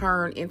me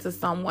turn into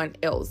someone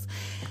else.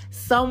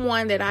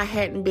 Someone that I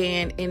hadn't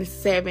been in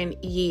 7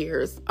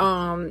 years.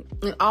 And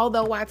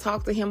although I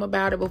talked to him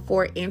about it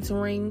before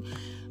entering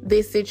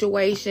this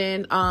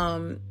situation,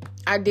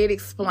 I did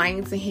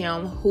explain to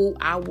him who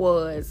I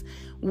was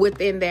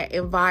within that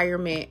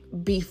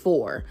environment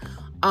before.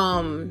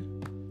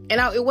 And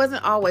it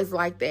wasn't always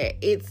like that.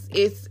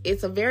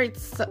 It's a very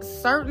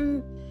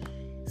certain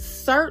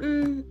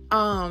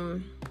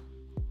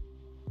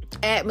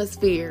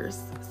atmospheres,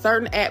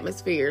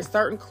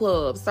 certain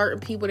clubs, certain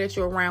people that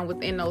you're around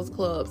within those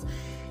clubs.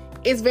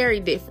 It's very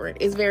different.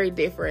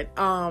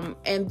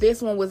 And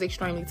this one was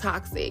extremely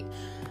toxic.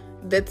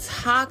 The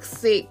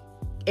toxic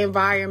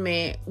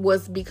environment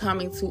was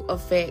becoming to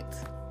affect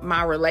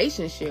my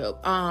relationship.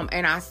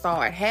 And I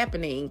saw it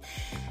happening.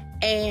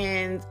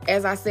 And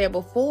as I said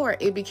before,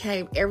 it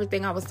became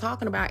everything I was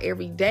talking about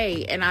every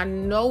day. And I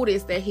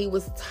noticed that he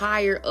was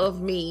tired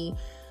of me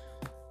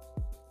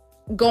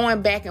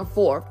going back and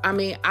forth. I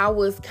mean, I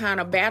was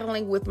kind of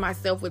battling with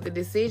myself with the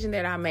decision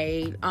that I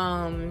made.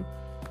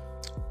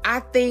 I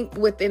think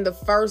within the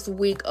first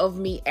week of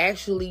me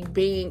actually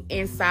being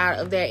inside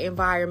of that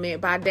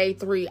environment, by day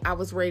 3, I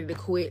was ready to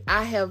quit.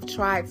 I have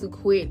tried to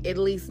quit at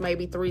least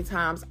maybe 3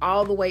 times,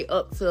 all the way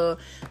up to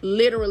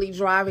literally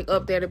driving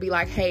up there to be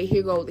like, hey,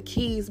 here go the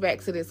keys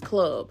back to this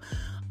club.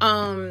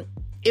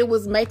 It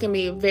was making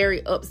me a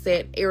very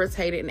upset,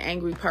 irritated, and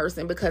angry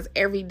person, because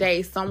every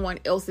day someone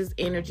else's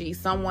energy,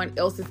 someone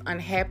else's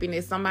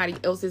unhappiness, somebody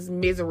else's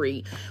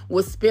misery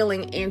was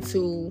spilling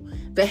into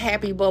the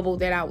happy bubble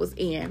that I was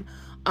in.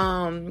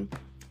 And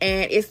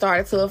it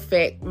started to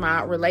affect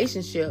my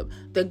relationship.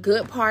 The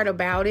good part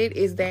about it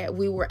is that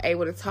we were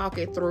able to talk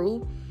it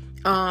through.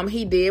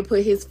 He did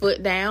put his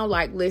foot down,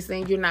 like,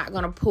 listen, you're not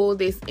going to pull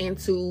this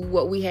into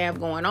what we have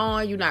going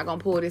on. You're not going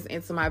to pull this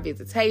into my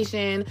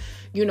visitation.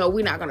 You know,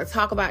 we're not going to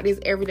talk about this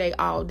every day,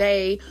 all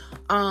day.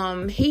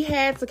 He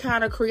had to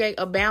kind of create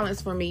a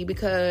balance for me,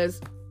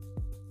 because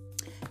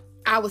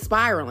I was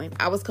spiraling.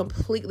 I was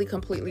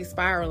completely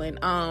spiraling.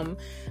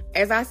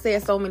 As I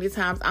said so many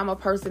times, I'm a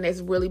person that's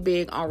really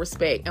big on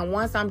respect. And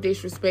once I'm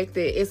disrespected,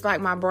 it's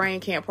like my brain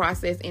can't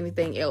process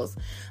anything else.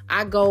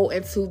 I go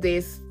into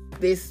this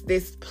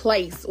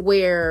place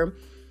where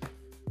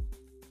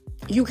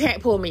you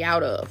can't pull me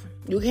out of.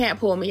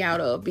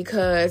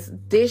 Because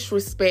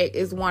disrespect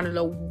is one of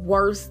the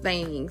worst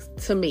things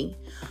to me.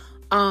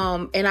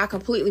 And I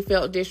completely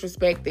felt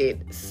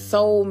disrespected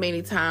so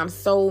many times,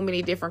 so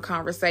many different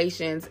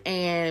conversations,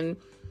 and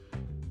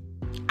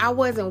I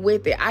wasn't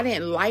with it. I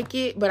didn't like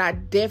it, but I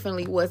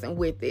definitely wasn't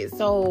with it.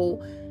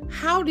 So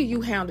how do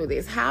you handle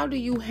this? How do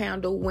you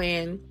handle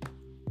when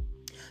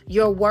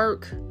your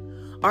work,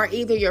 or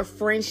either your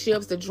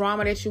friendships, the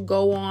drama that you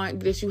go on,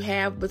 that you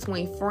have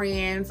between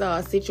friends,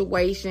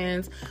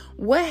 situations?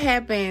 What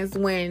happens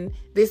when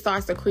this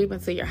starts to creep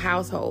into your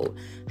household?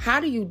 How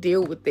do you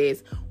deal with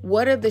this?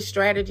 What are the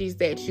strategies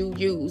that you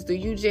use? Do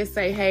you just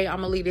say, hey, I'm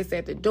gonna leave this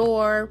at the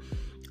door,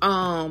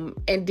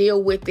 and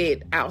deal with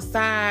it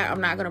outside?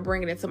 I'm not going to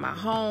bring it into my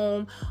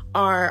home?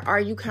 Or are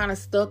you kind of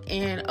stuck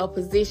in a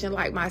position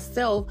like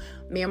myself?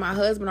 Me and my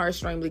husband are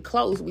extremely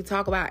close. We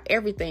talk about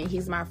everything.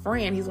 He's my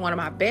friend. He's one of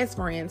my best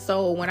friends.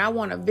 So when I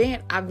want to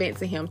vent, I vent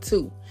to him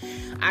too.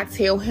 I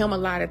tell him a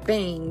lot of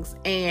things.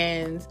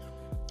 And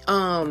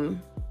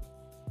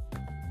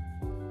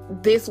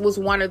this was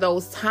one of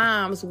those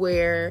times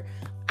where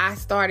I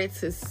started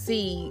to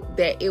see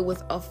that it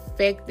was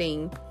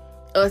affecting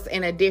us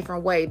in a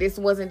different way. This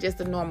wasn't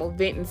just a normal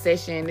venting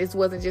session. This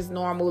wasn't just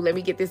normal, let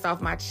me get this off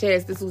my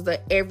chest. This was an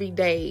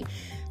everyday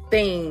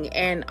thing.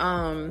 And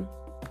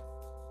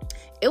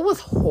it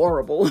was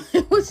horrible.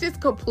 It was just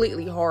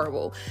completely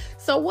horrible.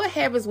 So what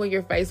happens when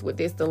you're faced with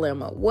this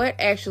dilemma? What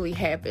actually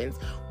happens?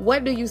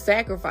 What do you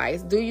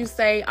sacrifice? Do you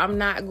say, I'm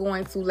not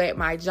going to let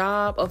my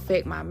job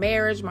affect my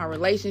marriage, my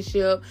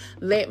relationship?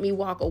 Let me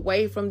walk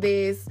away from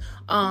this.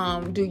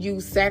 Do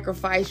you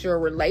sacrifice your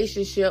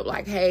relationship?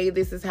 Like, hey,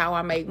 this is how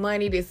I make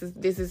money. This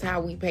is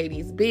how we pay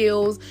these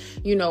bills.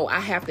 You know, I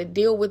have to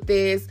deal with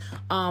this.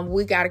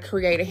 We got to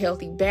create a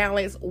healthy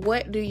balance.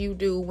 What do you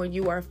do when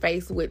you are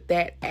faced with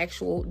that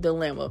actual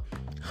dilemma?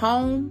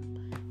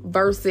 Home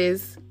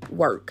versus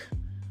work.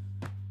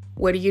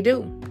 What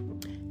do?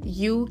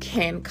 You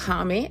can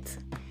comment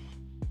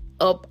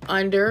up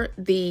under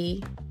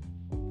the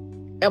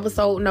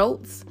episode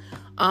notes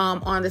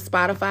on the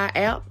Spotify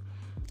app.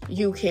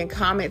 You can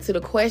comment to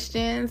the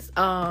questions.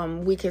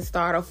 We can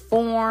start a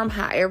form,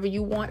 however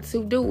you want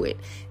to do it.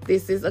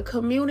 This is a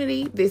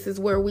community. This is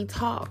where we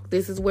talk.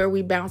 This is where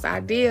we bounce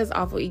ideas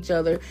off of each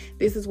other.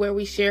 This is where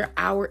we share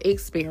our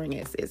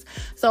experiences.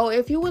 So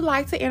if you would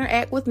like to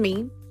interact with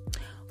me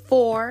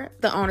for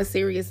the On a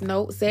Serious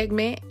Note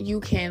segment, you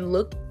can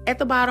look at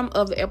the bottom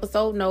of the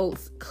episode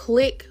notes,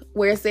 click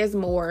where it says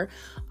more.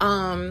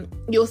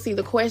 You'll see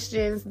the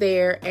questions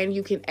there, and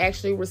you can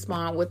actually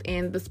respond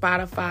within the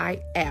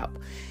Spotify app.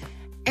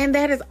 And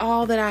that is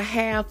all that I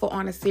have for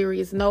On a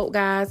Serious Note,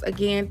 guys.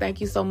 Again, thank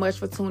you so much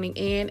for tuning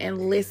in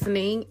and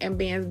listening and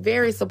being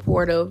very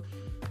supportive,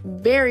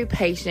 very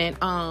patient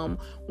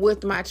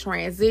with my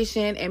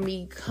transition and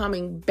me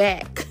coming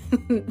back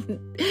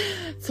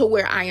to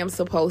where I am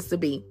supposed to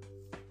be.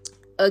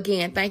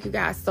 Again, thank you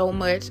guys so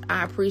much.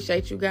 I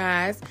appreciate you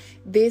guys.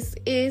 This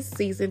is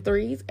season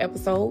 3's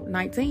episode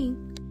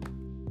 19.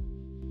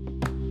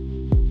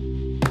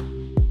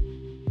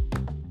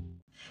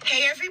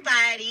 Hey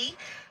everybody,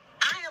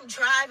 I am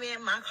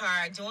driving my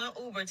car doing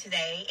Uber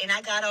today, and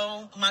I got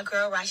on my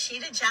girl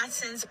Rashida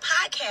Johnson's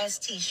podcast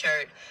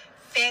t-shirt,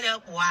 Fed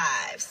Up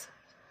Wives.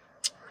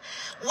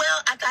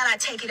 Well, I thought I'd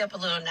take it up a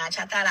little notch.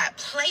 I thought I'd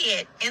play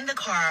it in the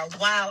car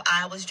while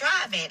I was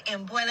driving.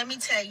 And boy, let me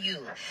tell you,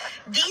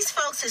 these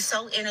folks are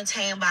so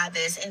entertained by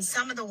this. And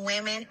some of the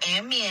women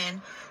and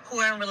men who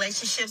are in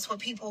relationships with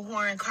people who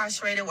are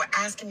incarcerated were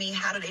asking me,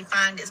 how do they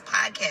find this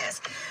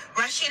podcast?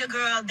 Rashida,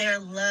 girl, they're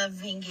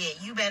loving it.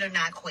 You better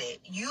not quit.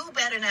 You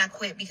better not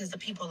quit, because the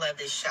people love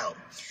this show.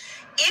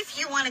 If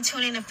you want to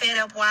tune in to Fed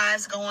Up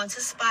Wives, go on to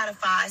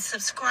Spotify,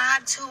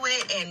 subscribe to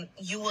it, and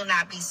you will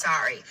not be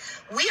sorry.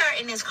 We are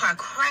in this car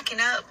cracking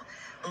up,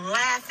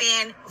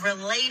 laughing,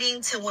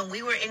 relating to when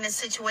we were in a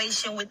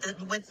situation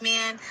with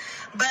men.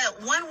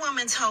 But one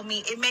woman told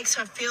me it makes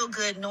her feel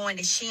good knowing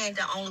that she ain't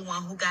the only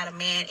one who got a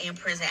man in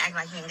prison acting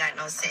like he ain't got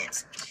no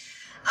sense.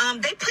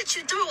 They put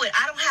you through it.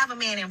 I don't have a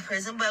man in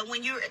prison, but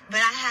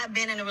I have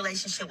been in a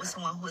relationship with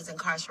someone who is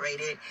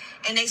incarcerated,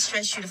 and they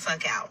stress you the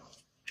fuck out.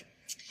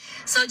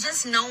 So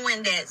just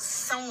knowing that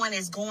someone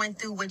is going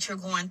through what you're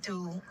going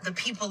through, the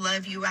people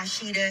love you,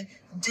 Rashida.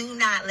 Do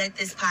not let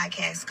this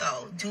podcast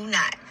go. Do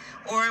not.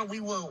 Or we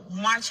will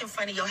march in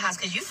front of your house,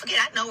 because you forget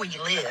I know where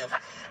you live.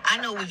 I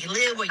know where you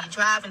live, where you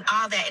drive, and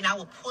all that. And I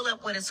will pull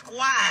up with a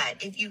squad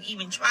if you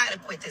even try to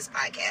quit this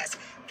podcast.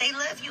 They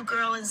love you,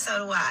 girl, and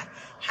so do I.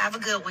 Have a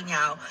good one,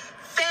 y'all.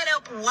 Fed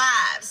Up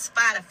Wives,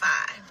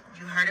 Spotify.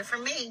 You heard it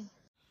from me.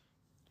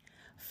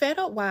 Fed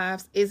Up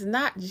Wives is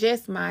not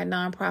just my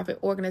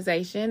nonprofit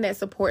organization that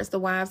supports the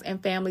wives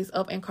and families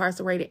of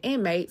incarcerated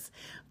inmates.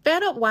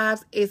 Fed Up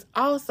Wives is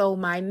also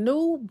my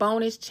new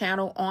bonus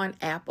channel on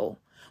Apple,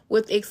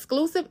 with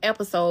exclusive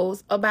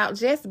episodes about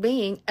just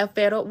being a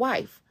fed up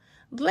wife.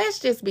 Let's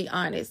just be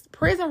honest.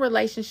 Prison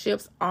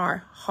relationships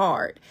are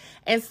hard,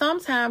 and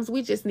sometimes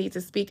we just need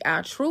to speak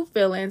our true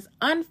feelings,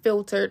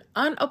 unfiltered,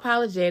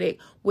 unapologetic,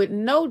 with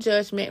no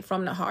judgment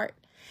from the heart.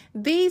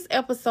 These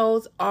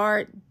episodes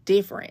are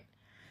different.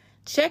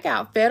 Check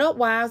out Fed Up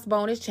Wives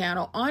bonus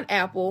channel on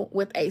Apple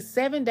with a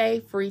 7-day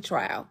free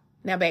trial.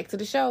 Now back to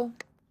the show.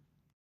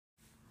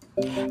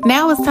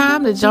 Now it's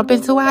time to jump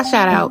into our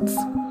shout outs.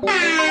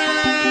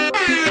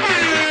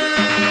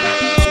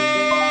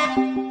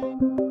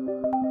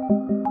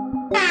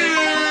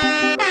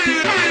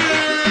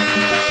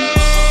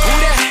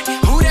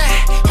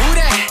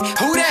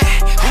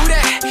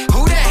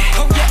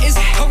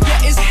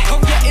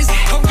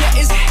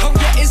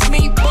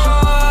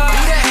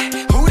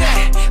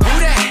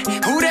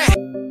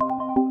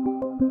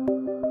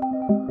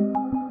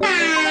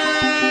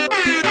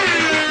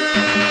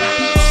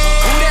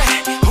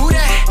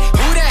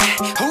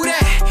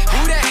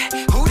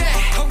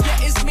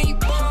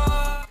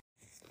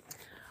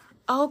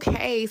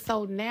 Okay,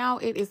 so now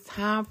it is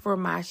time for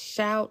my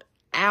shout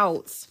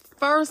outs.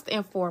 First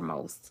and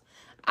foremost,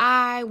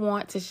 I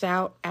want to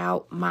shout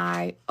out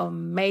my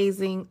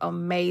amazing,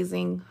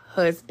 amazing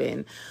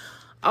husband.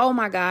 Oh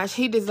my gosh,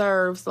 he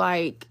deserves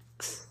like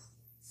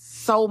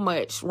so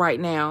much right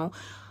now.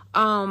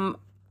 I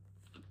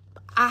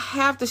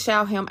have to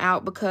shout him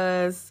out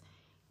because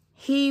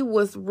he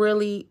was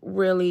really,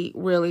 really,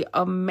 really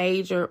a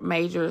major,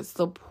 major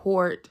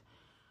support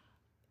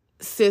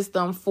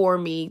system for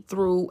me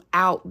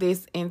throughout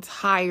this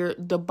entire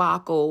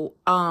debacle.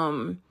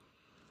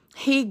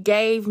 he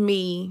gave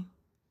me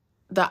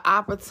the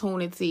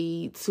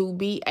opportunity to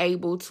be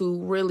able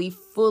to really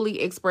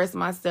fully express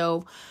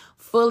myself,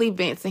 fully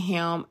vent to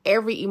him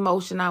every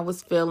emotion I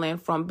was feeling,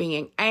 from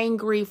being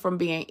angry, from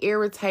being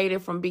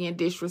irritated, from being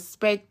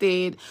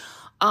disrespected.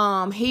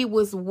 He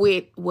was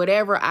with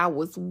whatever I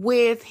was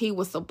with. He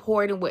was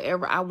supporting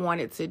whatever I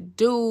wanted to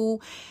do.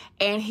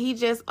 And he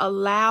just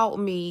allowed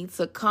me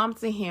to come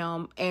to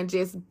him and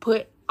just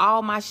put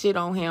all my shit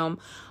on him.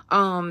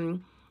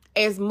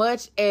 As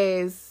much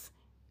as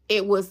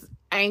it was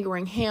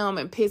angering him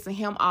and pissing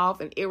him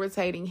off and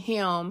irritating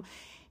him,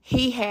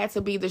 he had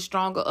to be the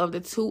stronger of the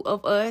two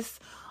of us.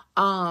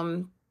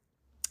 And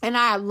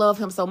I love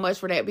him so much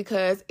for that,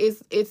 because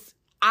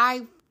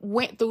I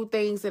went through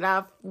things that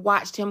I've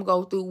watched him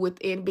go through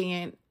within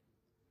being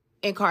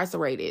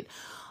incarcerated.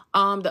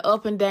 The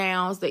up and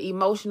downs, the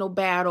emotional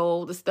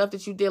battle, the stuff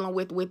that you're dealing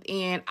with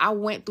within. I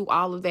went through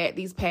all of that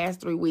these past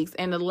 3 weeks,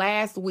 and the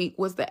last week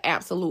was the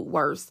absolute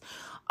worst.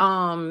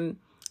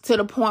 To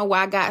the point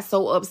where I got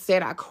so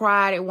upset, I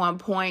cried at one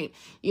point.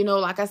 You know,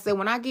 like I said,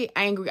 when I get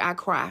angry, I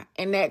cry.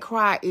 And that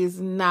cry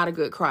is not a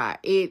good cry.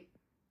 It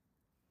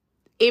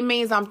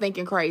means I'm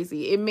thinking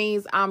crazy. It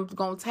means I'm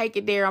going to take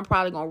it there. I'm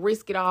probably going to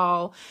risk it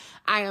all.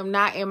 I am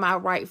not in my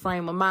right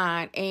frame of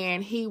mind.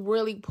 And he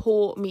really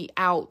pulled me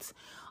out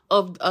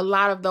of a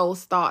lot of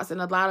those thoughts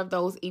and a lot of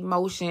those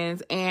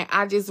emotions. And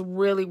I just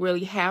really,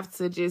 really have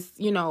to just,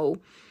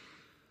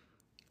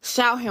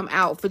 shout him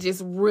out for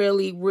just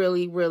really,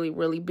 really, really,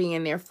 really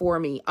being there for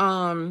me.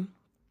 And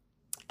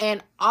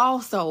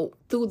also,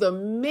 through the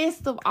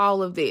midst of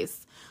all of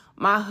this,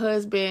 my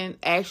husband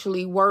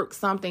actually worked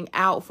something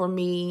out for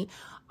me,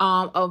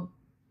 a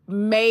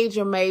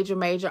major, major,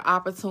 major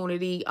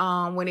opportunity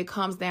when it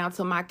comes down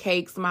to my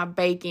cakes, my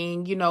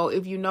baking.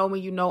 If you know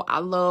me, I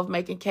love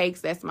making cakes.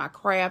 That's my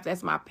craft.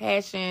 That's my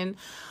passion.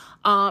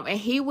 And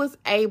he was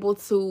able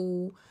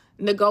to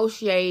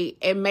negotiate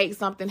and make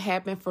something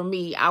happen for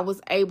me. I was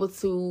able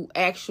to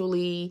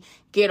actually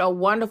get a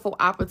wonderful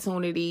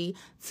opportunity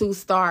to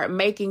start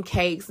making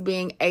cakes,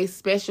 being a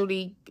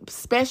specialty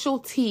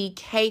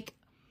cake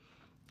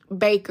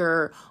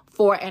baker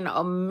for an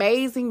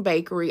amazing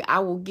bakery. I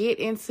will get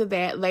into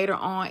that later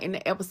on in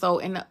the episode,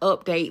 in the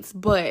updates,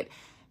 but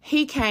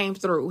he came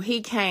through.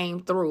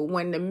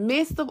 When the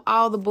midst of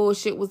all the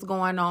bullshit was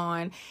going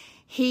on,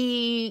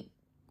 he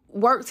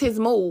worked his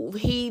move.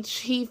 He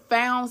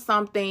found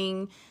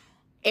something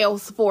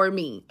else for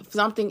me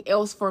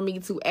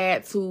to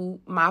add to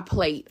my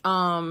plate.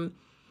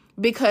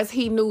 Because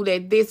he knew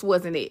that this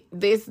wasn't it.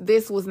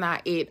 This was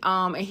not it.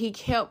 And he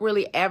kept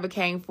really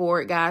advocating for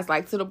it, guys,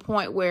 like to the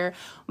point where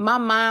my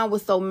mind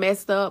was so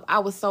messed up. I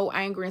was so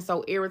angry and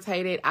so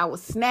irritated. I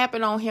was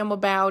snapping on him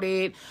about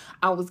it.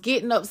 I was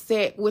getting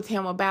upset with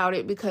him about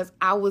it because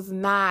I was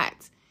not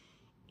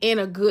in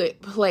a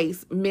good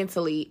place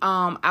mentally.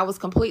 I was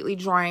completely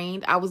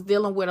drained. I was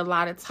dealing with a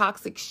lot of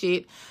toxic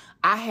shit.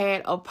 I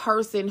had a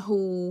person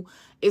who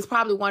is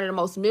probably one of the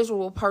most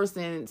miserable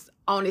persons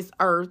on this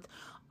earth,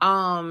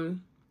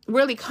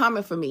 really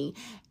coming for me.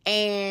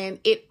 And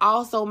it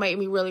also made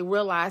me really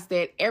realize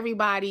that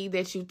everybody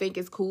that you think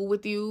is cool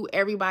with you,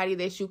 everybody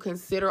that you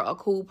consider a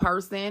cool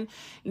person,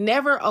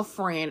 never a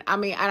friend. I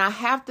mean, and I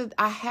have to,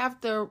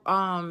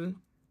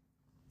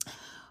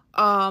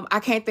 I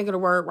can't think of the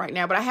word right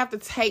now, but I have to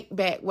take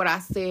back what I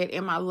said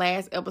in my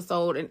last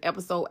episode, in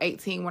episode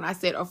 18, when I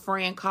said a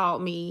friend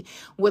called me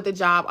with a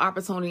job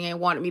opportunity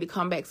and wanted me to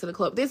come back to the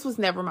club. This was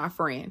never my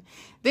friend.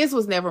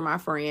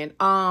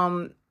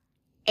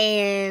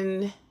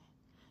 And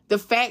the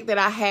fact that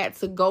I had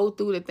to go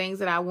through the things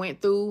that I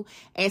went through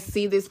and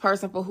see this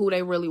person for who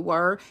they really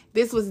were,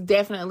 this was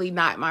definitely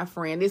not my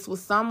friend. This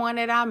was someone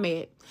that I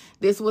met.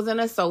 This was an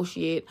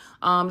associate.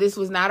 This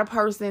was not a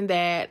person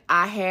that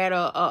I had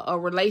a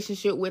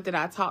relationship with, that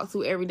I talked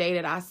to every day,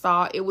 that I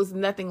saw. It was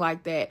nothing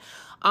like that.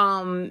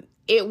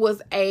 It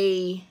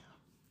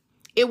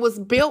was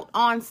built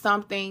on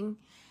something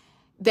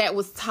that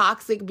was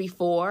toxic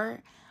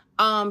before.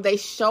 They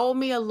showed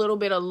me a little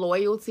bit of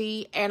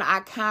loyalty, and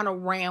I kind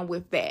of ran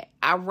with that.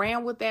 I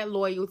ran with that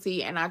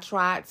loyalty, and I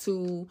tried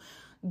to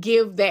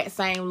give that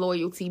same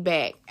loyalty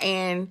back,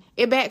 and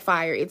it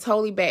backfired. It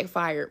totally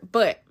backfired.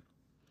 But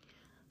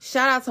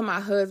shout out to my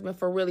husband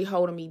for really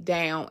holding me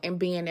down and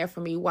being there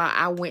for me while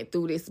I went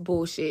through this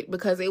bullshit,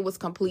 because it was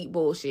complete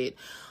bullshit.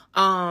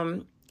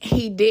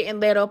 He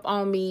didn't let up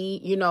on me.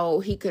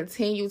 He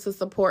continued to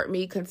support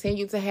me,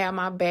 continued to have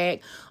my back.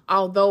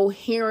 Although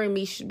hearing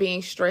me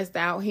being stressed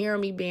out, hearing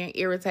me being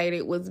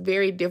irritated was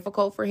very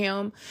difficult for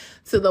him,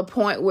 to the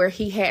point where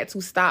he had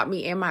to stop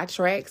me in my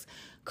tracks,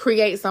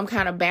 create some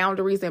kind of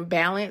boundaries and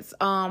balance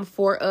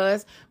for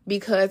us,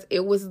 because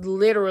it was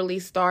literally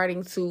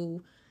starting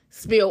to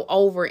spill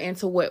over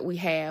into what we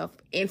have,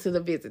 into the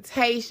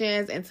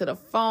visitations, into the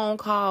phone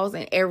calls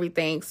and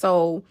everything.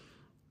 So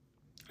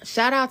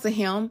shout out to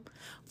him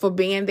for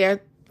being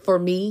there for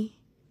me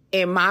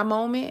in my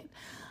moment.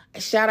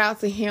 Shout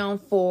out to him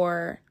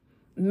for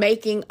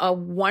making a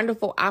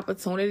wonderful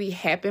opportunity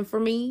happen for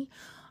me.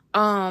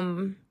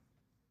 And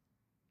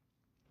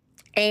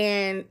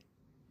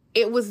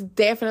it was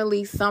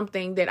definitely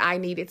something that I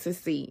needed to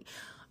see.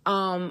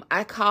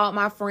 I called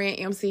my friend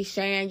MC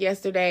Shan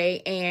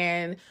yesterday,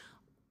 and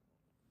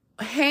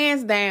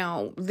hands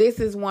down, this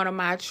is one of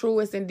my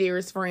truest and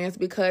dearest friends,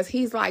 because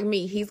he's like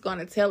me. He's going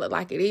to tell it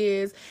like it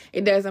is.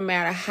 It doesn't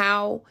matter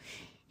how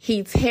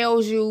he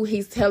tells you.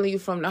 He's telling you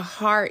from the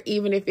heart,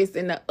 even if it's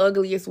in the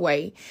ugliest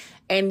way.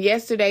 And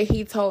yesterday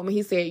he told me,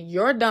 he said,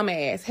 your dumb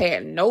ass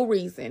had no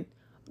reason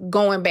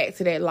going back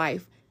to that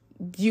life.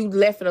 You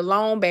left it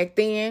alone back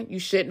then. You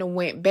shouldn't have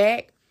went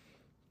back.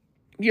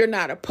 You're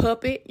not a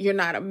puppet. You're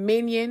not a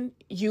minion.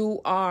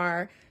 You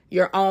are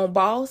your own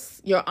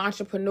boss. Your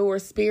entrepreneur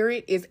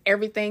spirit is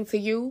everything to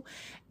you.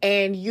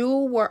 And you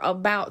were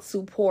about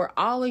to pour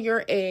all of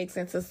your eggs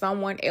into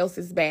someone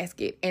else's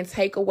basket and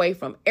take away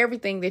from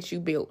everything that you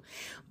built.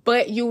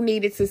 But you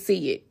needed to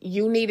see it.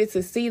 You needed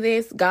to see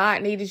this.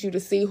 God needed you to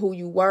see who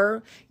you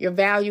were, your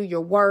value, your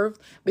worth,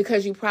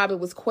 because you probably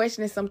was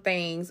questioning some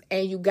things,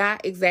 and you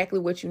got exactly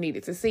what you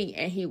needed to see.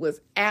 And he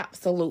was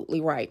absolutely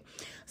right.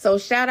 So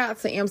shout out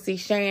to MC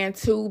Shan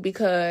too,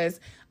 because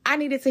I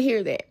needed to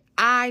hear that.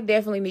 I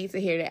definitely need to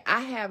hear that.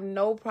 I have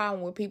no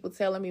problem with people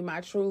telling me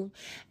my truth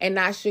and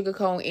not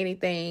sugarcoating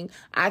anything.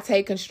 I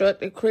take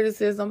constructive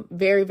criticism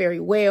very, very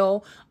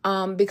well,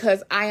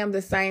 because I am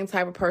the same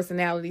type of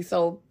personality.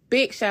 So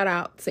big shout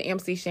out to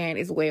MC Shan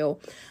as well.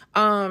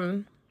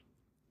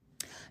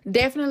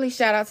 Definitely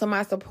shout out to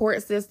my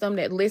support system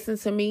that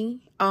listens to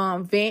me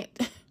vent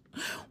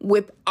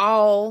with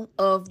all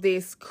of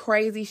this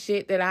crazy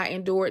shit that I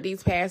endured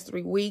these past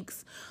 3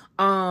 weeks.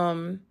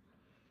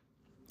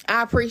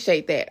 I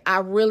appreciate that. I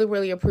really,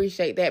 really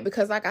appreciate that,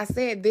 because like I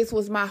said, this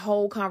was my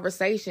whole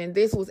conversation.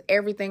 This was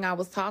everything I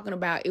was talking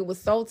about. It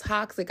was so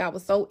toxic. I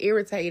was so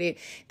irritated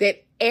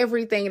that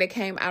everything that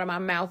came out of my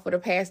mouth for the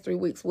past 3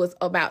 weeks was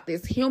about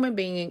this human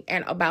being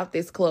and about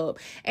this club.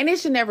 And it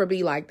should never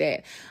be like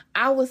that.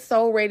 I was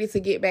so ready to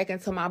get back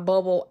into my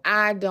bubble.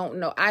 I don't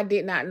know. I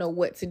did not know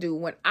what to do.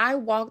 When I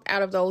walked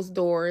out of those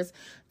doors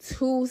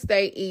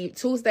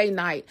Tuesday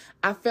night,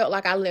 I felt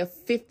like I left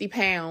 50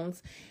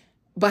 pounds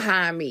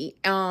behind me.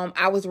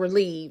 I was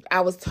relieved.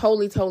 I was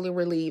totally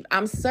relieved.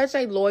 I'm such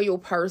a loyal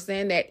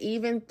person that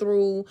even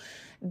through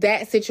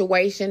that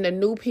situation, the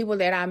new people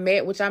that I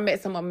met, which I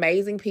met some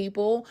amazing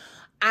people,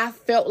 I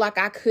felt like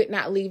I could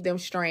not leave them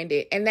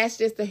stranded. And that's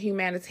just the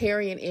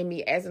humanitarian in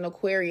me as an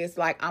Aquarius.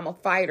 Like, I'm a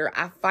fighter.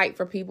 I fight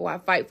for people. I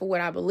fight for what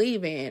I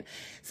believe in.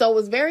 So it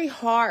was very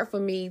hard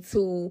for me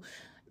to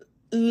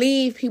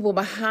leave people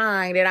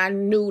behind that I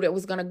knew that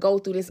was going to go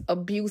through this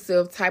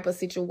abusive type of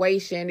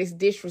situation, this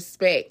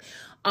disrespect,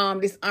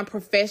 this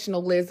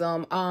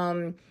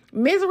unprofessionalism.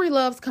 Misery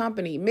loves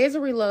company.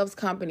 Misery loves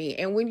company.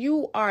 And when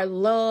you are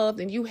loved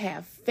and you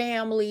have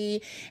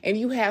family and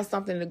you have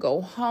something to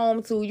go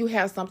home to, you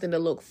have something to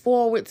look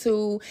forward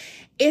to,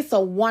 it's a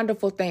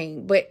wonderful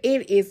thing. But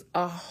it is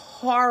a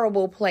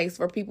horrible place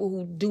for people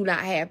who do not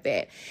have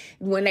that.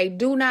 When they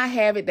do not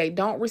have it, they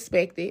don't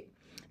respect it.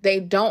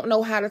 They don't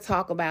know how to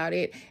talk about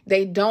it.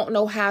 They don't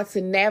know how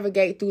to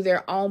navigate through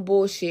their own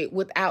bullshit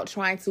without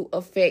trying to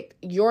affect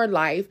your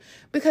life,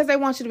 because they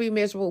want you to be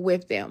miserable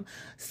with them.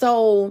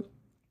 So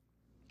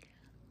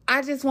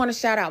I just want to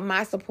shout out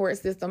my support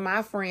system,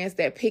 my friends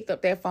that picked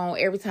up that phone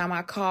every time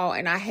I called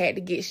and I had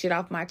to get shit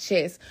off my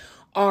chest,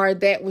 or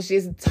that was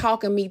just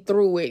talking me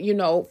through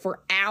it, for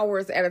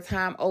hours at a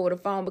time over the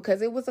phone,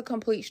 because it was a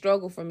complete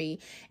struggle for me.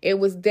 It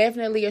was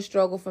definitely a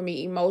struggle for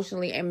me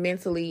emotionally and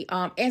mentally,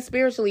 and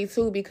spiritually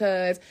too,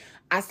 because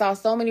I saw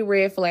so many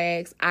red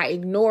flags. I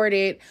ignored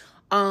it.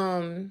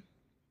 And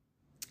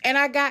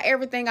I got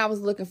everything I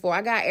was looking for.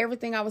 I got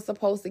everything I was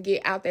supposed to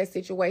get out that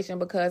situation,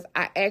 because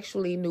I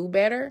actually knew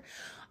better.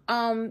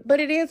 But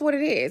it is what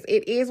it is.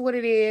 It is what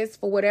it is.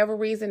 For whatever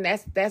reason,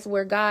 that's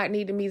where God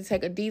needed me to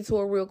take a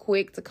detour real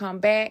quick to come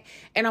back.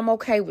 And I'm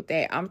okay with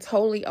that. I'm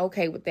totally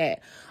okay with that.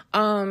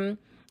 And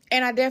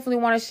I definitely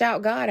want to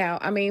shout God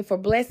out. I mean, for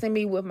blessing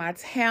me with my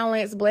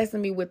talents,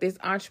 blessing me with this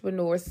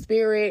entrepreneur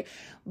spirit,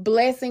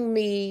 blessing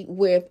me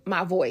with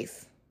my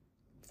voice.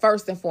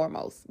 First and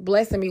foremost,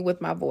 blessing me with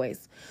my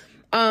voice.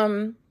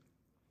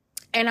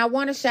 And I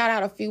want to shout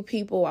out a few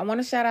people. I want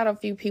to shout out a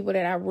few people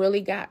that I really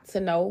got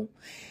to know,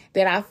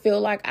 that I feel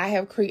like I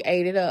have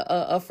created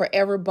a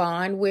forever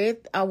bond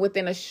with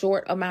within a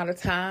short amount of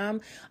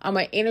time. I'm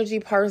an energy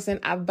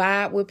person. I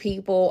vibe with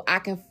people. I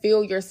can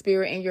feel your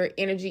spirit and your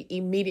energy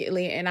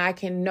immediately, and I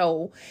can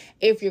know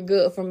if you're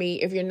good for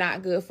me, if you're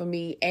not good for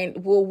me,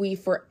 and will we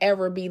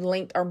forever be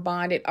linked or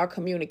bonded or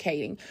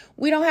communicating.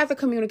 We don't have to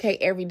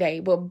communicate every day,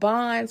 but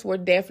bonds were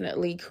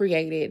definitely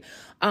created.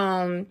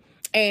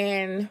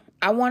 And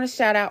I want to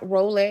shout out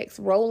Rolex.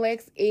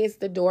 Rolex is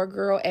the door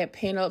girl at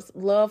Pinups.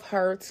 Love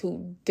her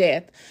to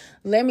death.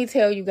 Let me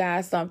tell you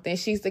guys something.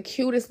 She's the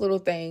cutest little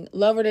thing.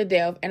 Love her to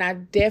death. And I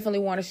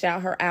definitely want to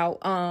shout her out.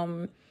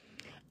 I'm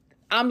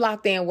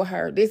locked in with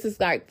her. This is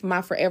like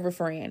my forever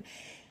friend.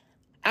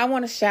 I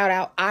want to shout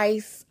out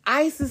Ice.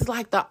 Ice is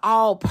like the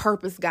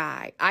all-purpose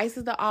guy. Ice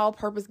is the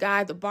all-purpose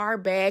guy, the bar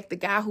back, the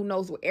guy who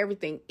knows where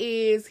everything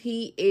is.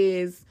 He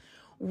is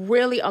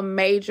really a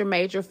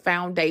major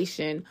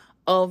foundation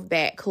of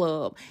that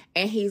club.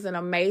 And he's an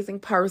amazing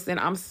person.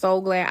 I'm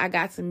so glad I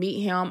got to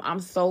meet him. I'm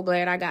so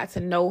glad I got to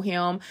know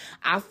him.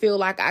 I feel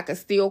like I could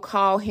still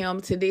call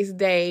him to this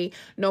day,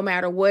 no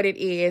matter what it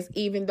is,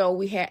 even though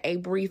we had a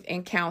brief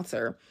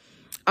encounter.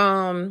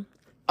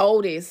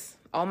 Otis,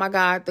 oh my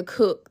God, the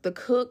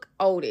cook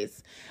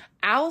Otis.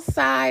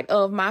 Outside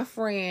of my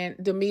friend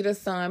Demita's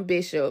son,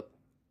 Bishop,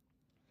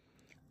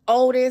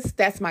 Otis,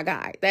 that's my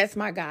guy. That's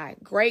my guy.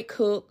 Great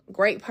cook,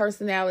 great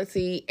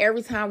personality.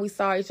 Every time we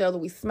saw each other,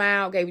 we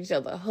smiled, gave each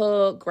other a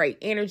hug, great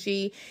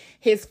energy.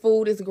 His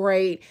food is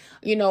great.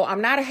 You know,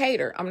 I'm not a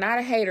hater.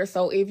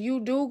 So if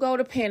you do go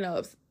to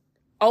pinups,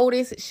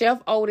 Otis,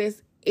 Chef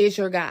Otis is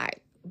your guy.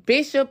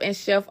 Bishop and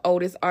Chef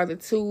Otis are the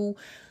two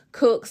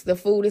cooks. The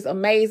food is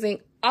amazing.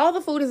 All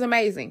the food is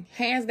amazing,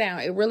 hands down.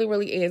 It really,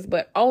 really is.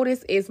 But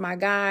Otis is my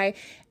guy.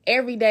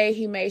 Every day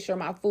he made sure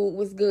my food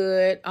was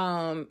good.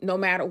 No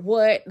matter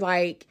what,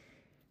 like,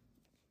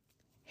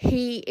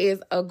 he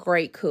is a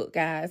great cook,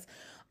 guys.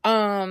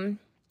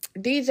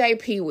 DJ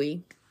Pee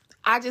Wee.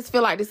 I just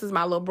feel like this is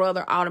my little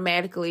brother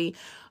automatically.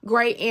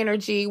 Great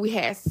energy. We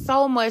had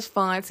so much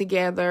fun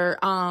together.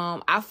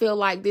 I feel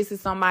like this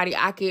is somebody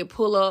I could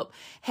pull up,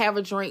 have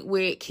a drink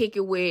with, kick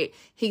it with.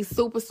 He's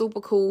super,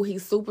 super cool.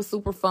 He's super,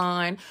 super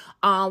fun.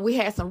 We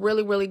had some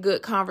really, really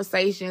good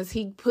conversations.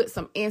 He put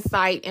some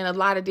insight in a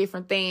lot of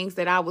different things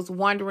that I was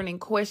wondering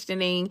and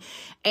questioning.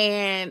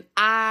 And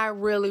I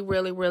really,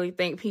 really, really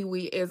think Pee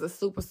Wee is a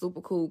super,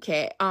 super cool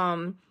cat.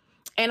 And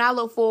I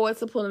look forward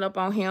to pulling up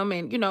on him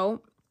and, you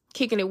know,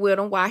 kicking it with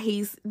him while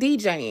he's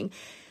DJing.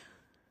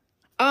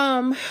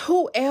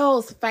 Who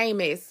else?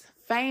 Famous.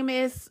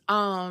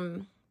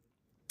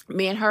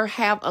 Me and her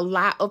have a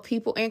lot of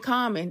people in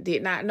common.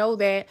 Did not know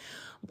that.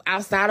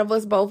 Outside of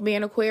us both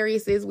being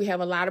Aquariuses, we have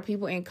a lot of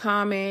people in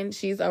common.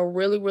 She's a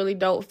really, really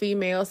dope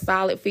female,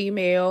 solid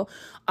female.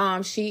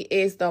 She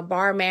is the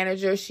bar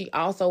manager. She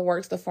also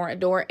works the front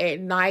door at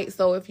night.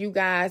 So if you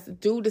guys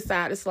do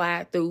decide to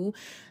slide through,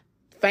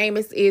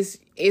 Famous is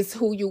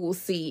who you will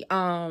see.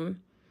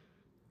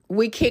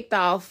 We kicked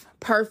off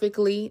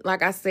perfectly.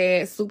 Like I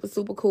said, super,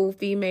 super cool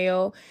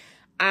female.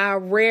 I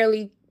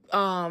rarely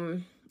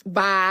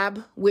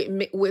vibe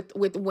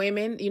with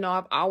women. You know,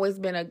 I've always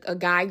been a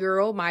guy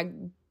girl. My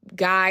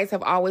guys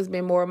have always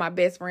been more of my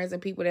best friends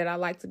and people that I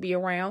like to be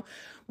around.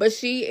 But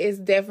she is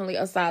definitely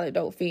a solid,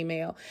 dope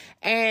female.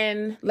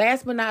 And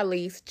last but not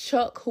least,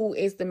 Chuck, who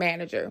is the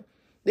manager.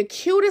 The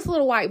cutest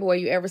little white boy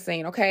you ever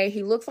seen, okay?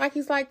 He looks like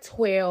he's like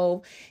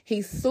 12.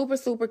 He's super,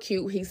 super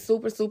cute. He's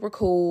super, super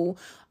cool.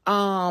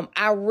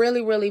 I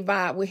really, really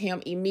vibe with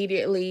him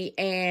immediately.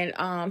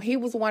 And he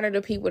was one of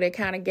the people that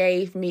kind of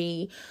gave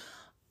me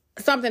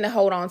something to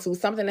hold on to,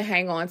 something to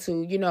hang on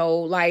to, you know,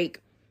 like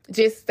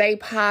just stay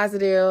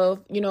positive,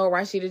 you know,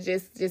 Rashida,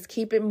 just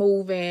keep it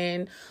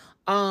moving.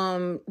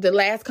 The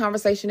last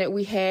conversation that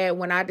we had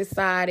when I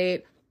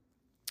decided,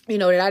 you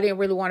know, that I didn't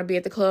really want to be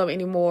at the club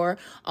anymore,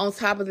 on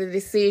top of the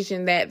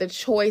decision that the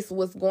choice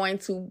was going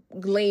to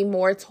lean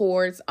more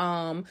towards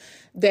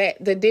that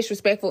the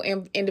disrespectful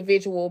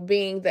individual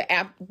being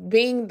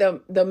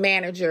the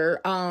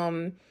manager.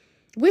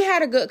 We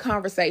had a good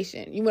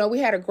conversation. You know, we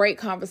had a great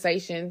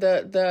conversation.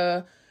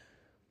 The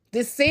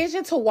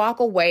decision to walk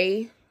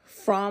away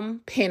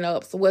from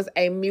pinups was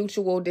a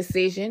mutual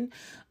decision.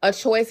 A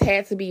choice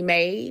had to be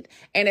made.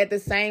 And at the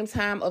same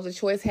time of the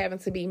choice having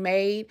to be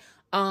made,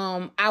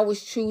 I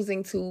was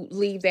choosing to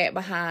leave that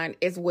behind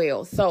as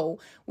well. So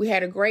we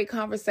had a great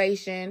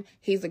conversation.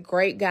 He's a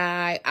great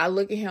guy. I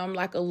look at him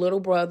like a little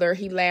brother.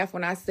 He laughed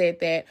when I said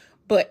that,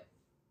 but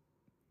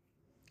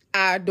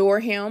I adore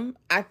him.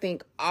 I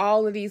think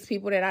all of these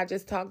people that I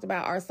just talked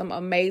about are some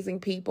amazing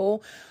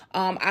people.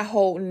 I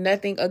hold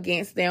nothing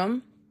against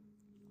them.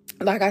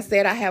 Like I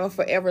said, I have a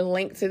forever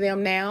link to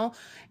them now.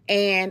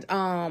 And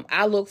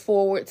I look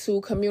forward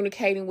to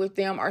communicating with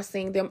them or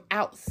seeing them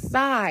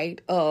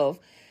outside of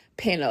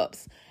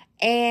pinups.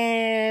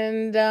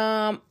 And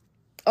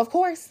of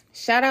course,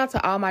 shout out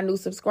to all my new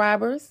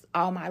subscribers,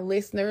 all my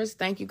listeners.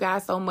 Thank you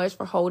guys so much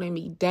for holding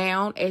me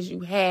down as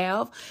you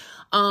have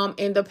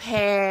in the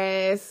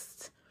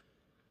past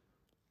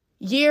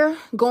year,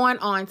 going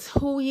on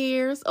 2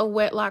 years of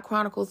Wetlock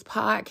Chronicles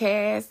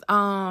podcast.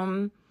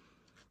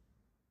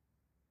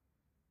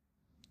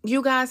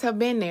 You guys have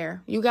been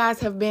there.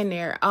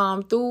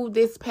 Through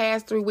this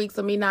past 3 weeks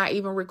of me not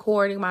even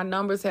recording, my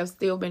numbers have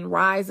still been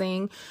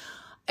rising.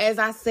 As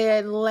I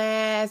said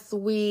last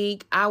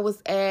week, I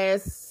was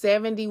at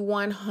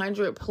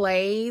 7,100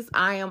 plays.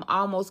 I am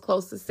almost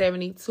close to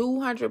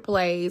 7,200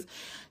 plays.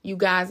 You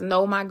guys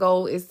know my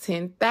goal is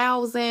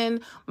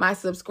 10,000. My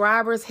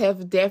subscribers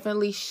have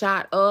definitely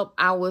shot up.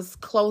 I was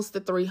close to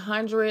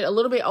 300, a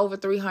little bit over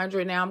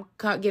 300. Now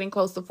I'm getting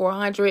close to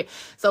 400.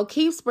 So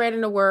keep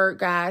spreading the word,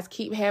 guys.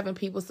 Keep having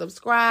people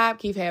subscribe.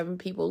 Keep having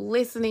people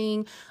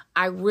listening.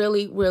 I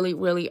really, really,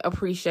 really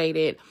appreciate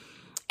it.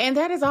 And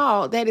that is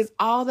all. That is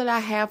all that I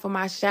have for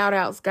my shout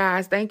outs,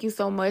 guys. Thank you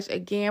so much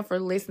again for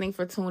listening,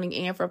 for tuning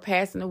in, for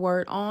passing the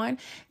word on.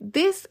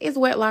 This is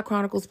Wetlock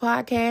Chronicles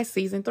Podcast,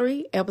 Season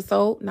 3,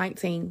 Episode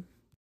 19.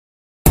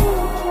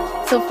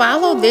 To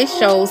follow this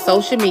show's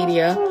social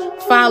media,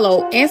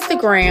 follow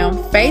Instagram,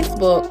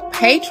 Facebook,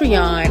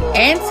 Patreon,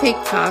 and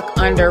TikTok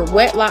under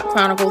Wetlock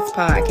Chronicles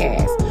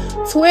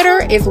Podcast. Twitter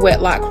is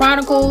Wetlock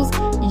Chronicles,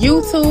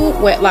 YouTube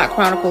Wetlock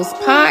Chronicles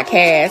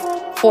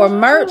Podcast. For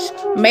merch,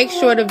 make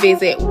sure to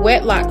visit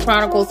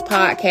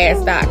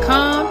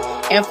wetlockchroniclespodcast.com.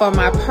 And for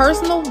my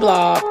personal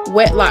blog,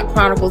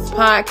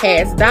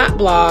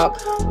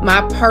 wetlockchroniclespodcast.blog,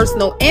 my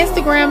personal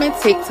Instagram and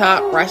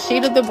TikTok,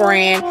 Rashida the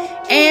Brand,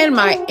 and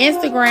my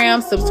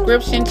Instagram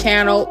subscription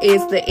channel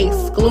is The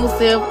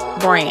Exclusive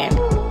Brand.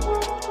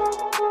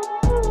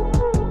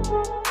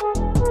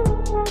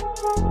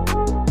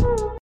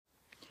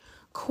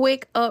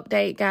 Quick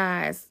update,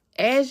 guys.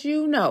 As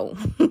you know,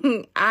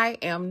 I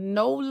am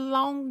no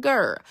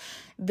longer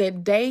the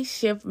day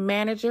shift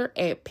manager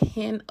at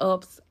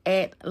Pinups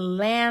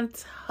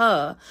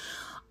Atlanta.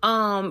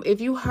 If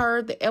you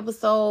heard the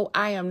episode,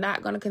 I am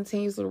not going to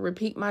continue to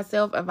repeat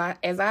myself.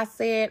 As I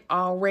said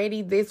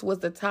already, this was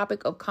the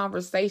topic of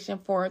conversation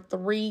for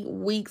 3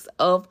 weeks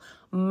of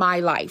my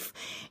life.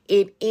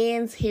 It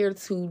ends here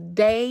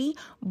today,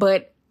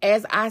 but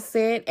as I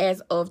said,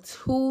 as of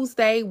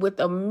Tuesday, with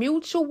a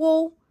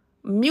mutual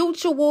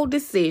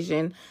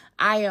decision,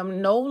 I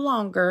am no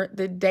longer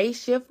the day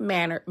shift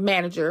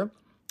manager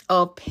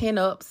of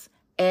Pinups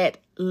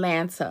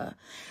Atlanta.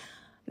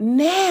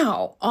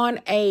 Now, on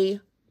a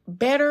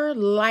better,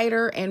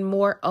 lighter, and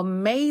more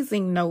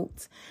amazing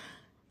note,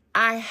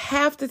 I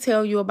have to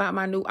tell you about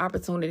my new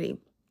opportunity.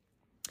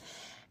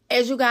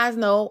 As you guys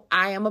know,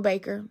 I am a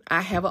baker. I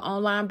have an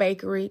online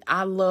bakery.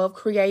 I love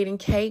creating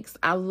cakes.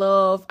 I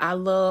love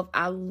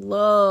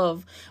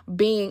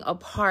being a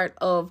part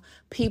of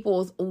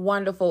people's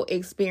wonderful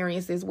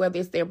experiences, whether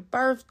it's their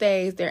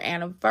birthdays, their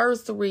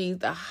anniversaries,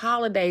 the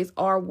holidays,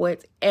 or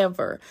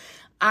whatever.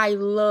 I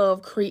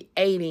love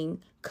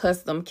creating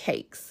custom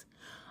cakes.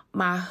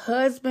 My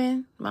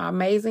husband, my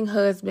amazing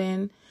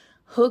husband,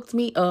 hooked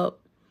me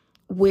up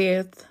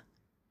with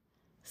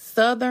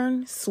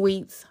Southern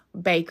Sweets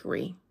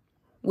Bakery,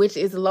 which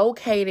is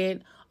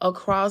located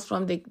across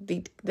from the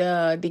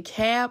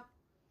DeKalb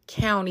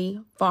County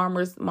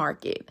Farmers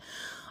Market.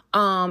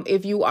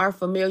 If you are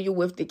familiar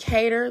with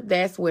Decatur,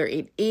 that's where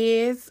it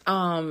is.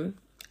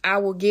 I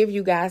will give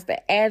you guys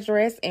the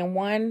address in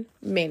 1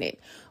 minute.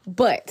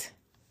 But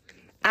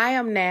I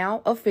am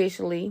now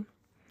officially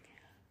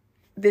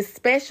the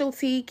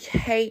specialty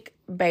cake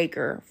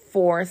baker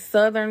for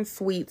Southern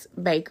Sweets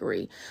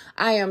Bakery.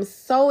 I am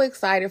so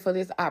excited for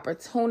this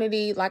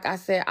opportunity. Like I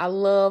said, I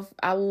love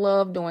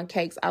doing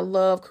cakes. I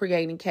love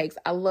creating cakes.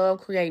 I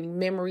love creating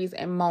memories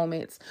and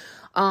moments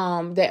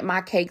that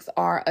my cakes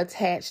are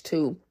attached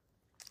to.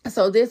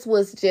 So this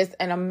was just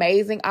an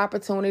amazing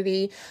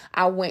opportunity.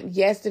 I went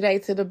yesterday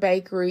to the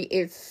bakery.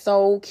 It's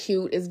so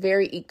cute. It's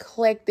very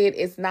eclectic.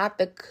 It's not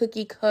the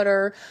cookie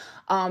cutter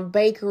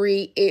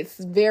bakery.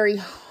 It's very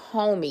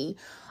homey.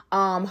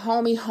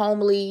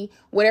 Homely,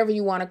 whatever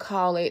you want to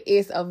call it.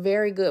 It's a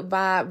very good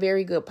vibe,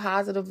 very good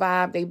positive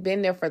vibe. They've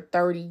been there for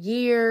 30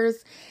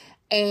 years.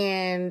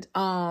 And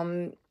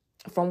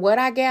from what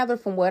I gather,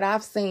 from what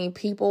I've seen,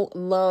 people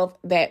love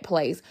that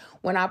place.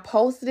 When I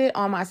posted it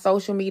on my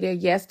social media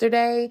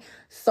yesterday,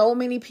 so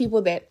many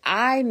people that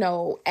I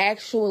know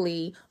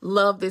actually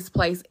love this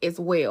place as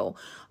well.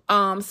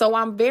 So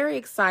I'm very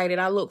excited.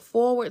 I look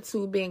forward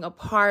to being a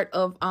part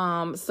of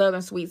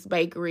Southern Sweets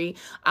Bakery.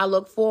 I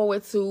look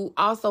forward to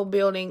also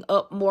building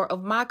up more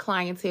of my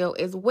clientele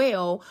as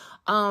well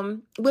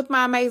with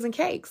my amazing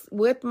cakes,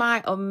 with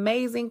my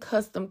amazing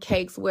custom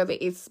cakes, whether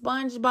it's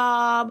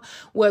SpongeBob,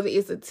 whether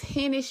it's a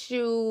tennis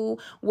shoe,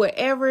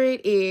 whatever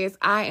it is,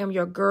 I am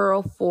your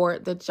girl for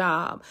the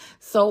job.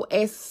 So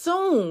as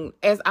soon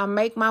as I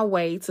make my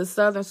way to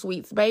Southern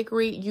Sweets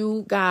Bakery,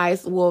 you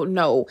guys will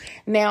know.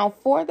 Now,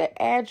 for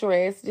the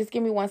address, just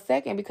give me 1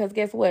 second, because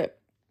guess what?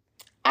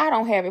 I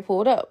don't have it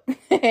pulled up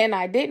and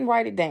I didn't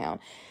write it down.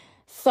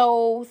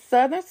 So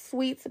Southern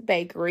Sweets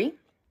Bakery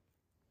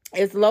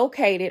is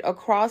located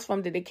across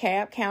from the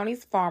DeKalb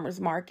County's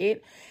Farmers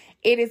Market.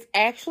 It is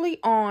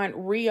actually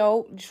on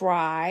Rio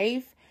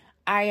Drive.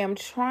 I am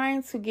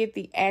trying to get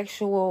the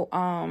actual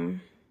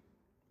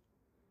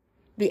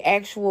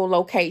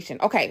location.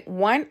 Okay,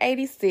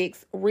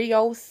 186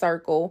 Rio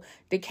Circle,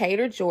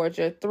 Decatur,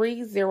 Georgia,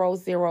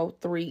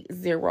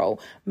 30030.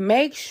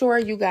 Make sure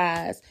you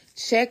guys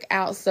check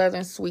out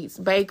Southern Sweets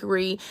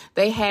Bakery.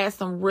 They had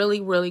some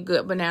really, really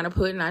good banana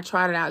pudding. I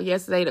tried it out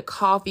yesterday. The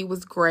coffee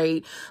was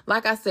great.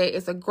 Like I said,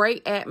 it's a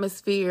great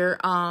atmosphere,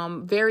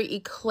 very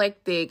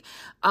eclectic,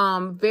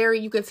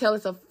 you can tell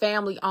it's a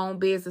family-owned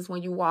business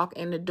when you walk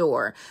in the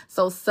door.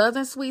 So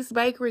Southern Sweets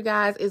Bakery,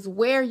 guys, is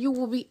where you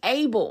will be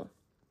able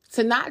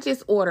to not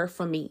just order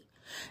from me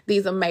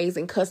these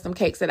amazing custom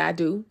cakes that I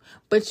do,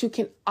 but you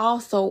can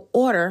also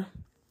order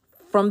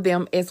from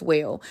them as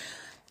well.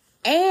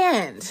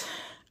 And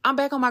I'm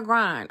back on my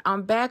grind.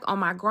 I'm back on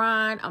my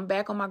grind. I'm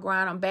back on my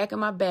grind. I'm back in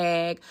my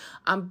bag.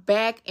 I'm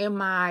back in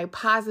my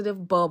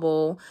positive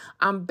bubble.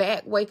 I'm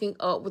back waking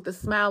up with a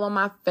smile on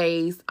my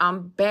face.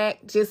 I'm back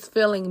just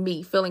feeling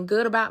me, feeling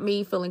good about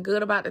me, feeling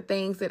good about the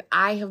things that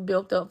I have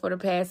built up for the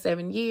past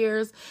 7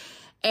 years.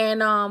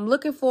 And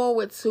looking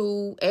forward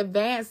to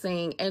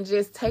advancing and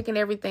just taking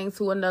everything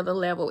to another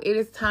level. It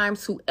is time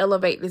to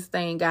elevate this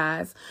thing,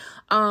 guys.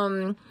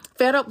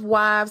 Fed Up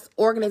Wives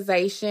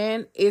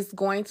organization is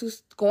going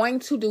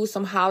to do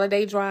some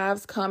holiday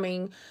drives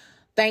coming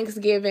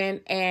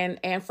Thanksgiving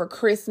and for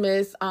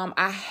Christmas.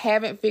 I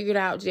haven't figured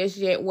out just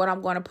yet what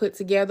I'm going to put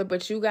together,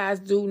 but you guys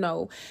do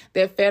know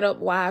that Fed Up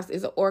Wives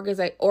is an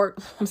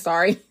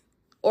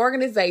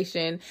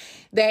organization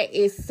that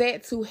is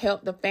set to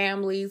help the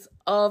families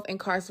of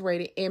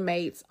incarcerated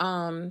inmates.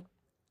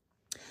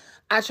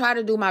 I try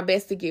to do my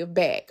best to give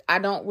back. I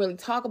don't really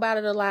talk about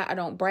it a lot. I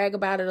don't brag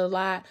about it a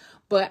lot,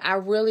 but I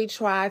really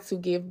try to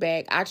give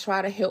back. I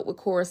try to help with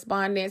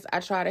correspondence. I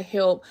try to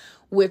help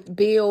with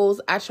bills.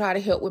 I try to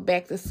help with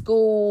back to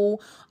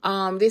school.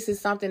 This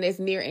is something that's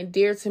near and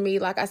dear to me.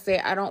 Like I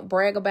said, I don't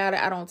brag about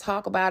it. I don't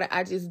talk about it.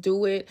 I just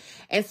do it.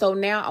 And so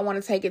now I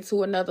want to take it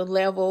to another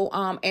level.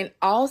 And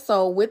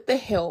also with the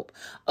help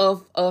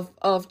of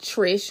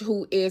Trish,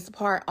 who is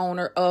part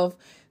owner of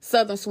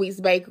Southern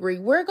Sweets Bakery,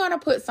 we're going to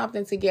put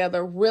something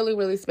together really,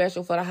 really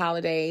special for the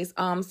holidays.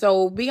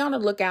 So be on the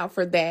lookout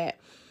for that.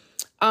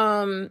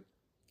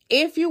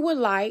 If you would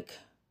like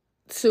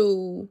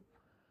to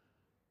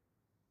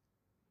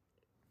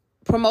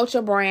promote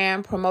your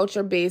brand, promote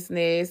your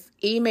business,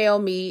 email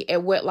me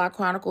at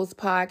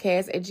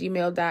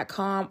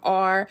wedlockchroniclespodcast@gmail.com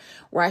or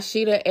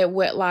Rashida at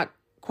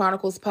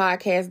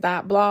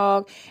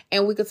wedlockchroniclespodcast.blog,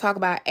 and we could talk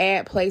about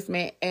ad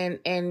placement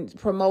and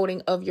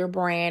promoting of your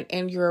brand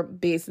and your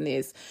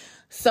business.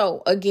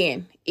 So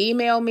again,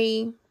 email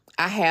me.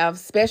 I have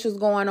specials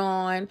going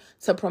on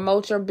to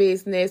promote your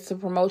business, to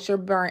promote your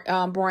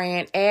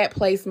brand, ad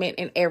placement,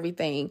 and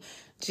everything.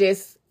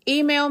 Just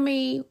email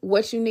me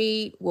what you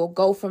need. We'll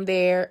go from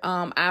there.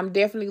 I'm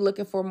definitely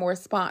looking for more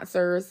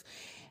sponsors.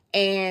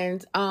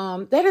 And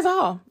that is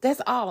all.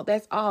 That's all.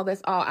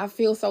 I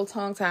feel so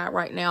tongue-tied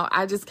right now.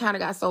 I just kind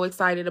of got so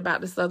excited about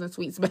the Southern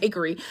Sweets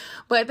Bakery.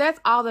 But that's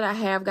all that I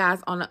have,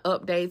 guys, on the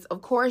updates.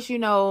 Of course, you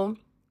know,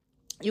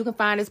 you can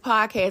find this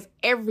podcast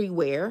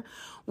everywhere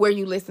where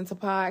you listen to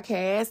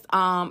podcasts.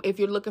 If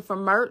you're looking for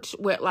merch,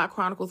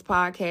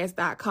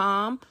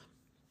 wedlockchroniclespodcast.com.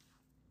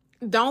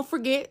 Don't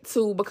forget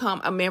to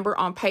become a member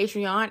on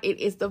Patreon. It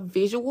is the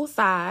visual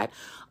side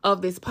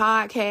of this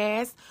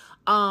podcast.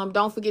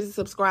 Don't forget to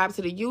subscribe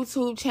to the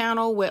YouTube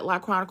channel,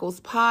 Wedlock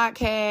Chronicles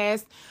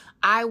Podcast.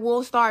 I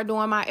will start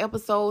doing my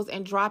episodes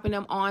and dropping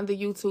them on the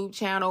YouTube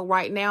channel.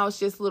 Right now, it's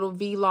just little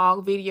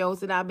vlog videos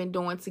that I've been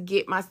doing to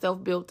get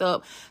myself built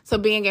up to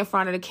being in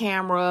front of the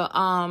camera,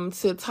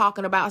 to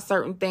talking about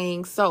certain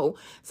things. So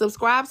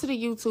subscribe to the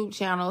YouTube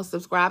channel,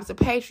 subscribe to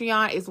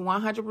Patreon. It's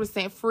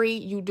 100% free.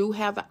 You do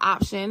have the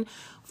option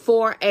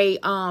for a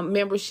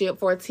membership,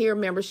 for a tier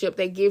membership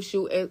that gives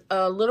you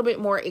a little bit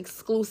more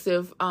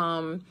exclusive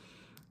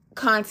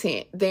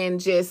content than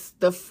just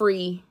the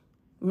free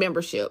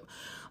membership.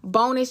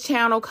 Bonus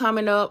channel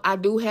coming up. I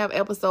do have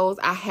episodes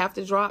I have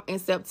to drop in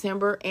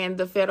September, and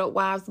the Fed Up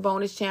Wives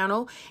bonus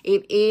channel.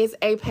 It is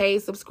a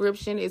paid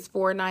subscription. It's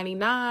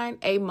 $4.99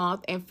 a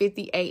month and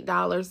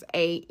 $58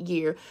 a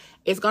year.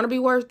 It's going to be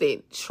worth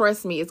it.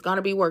 Trust me, it's going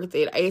to be worth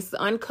it. It's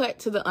uncut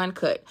to the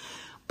uncut.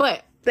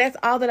 But that's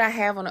all that I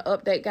have on the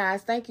update,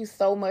 guys. Thank you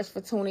so much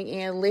for tuning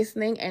in,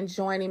 listening, and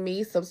joining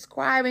me,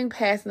 subscribing,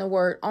 passing the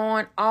word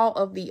on, all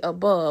of the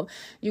above.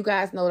 You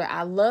guys know that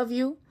I love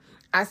you.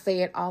 I say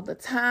it all the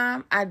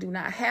time. I do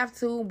not have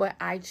to, but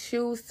I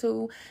choose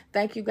to.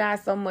 Thank you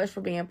guys so much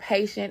for being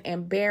patient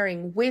and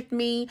bearing with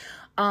me.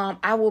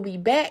 I will be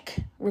back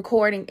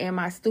recording in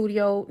my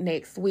studio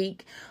next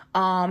week.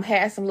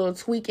 Had some little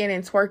tweaking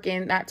and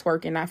twerking, not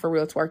for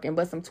real twerking,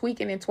 but some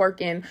tweaking and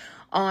twerking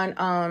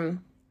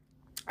on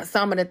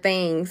some of the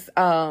things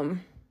that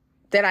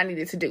I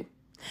needed to do.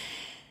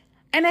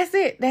 And that's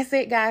it. That's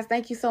it, guys.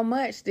 Thank you so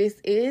much.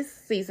 This is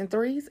Season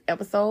 3's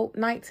episode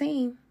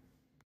 19.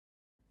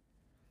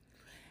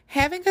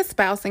 Having a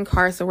spouse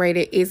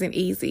incarcerated isn't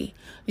easy.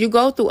 You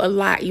go through a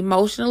lot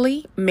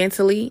emotionally,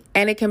 mentally,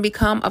 and it can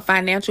become a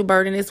financial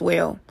burden as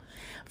well.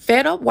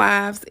 Fed Up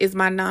Wives is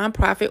my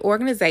nonprofit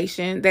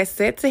organization that's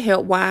set to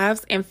help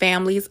wives and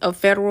families of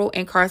federal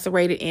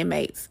incarcerated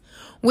inmates.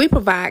 We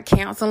provide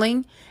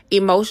counseling,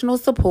 emotional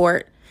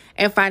support,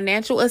 and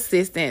financial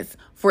assistance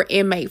for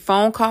inmate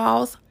phone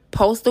calls,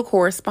 postal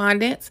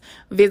correspondence,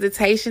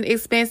 visitation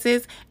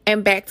expenses,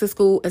 and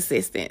back-to-school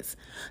assistance.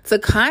 To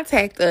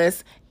contact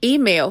us,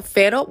 email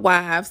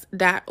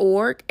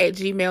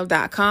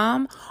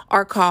fedupwives.org@gmail.com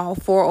or call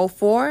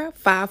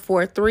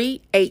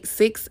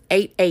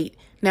 404-543-8688.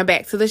 Now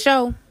back to the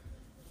show.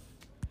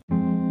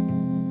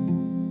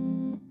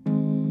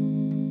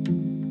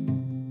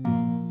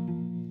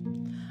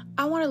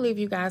 I want to leave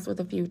you guys with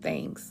a few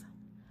things.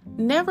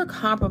 Never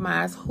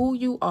compromise who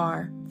you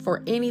are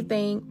for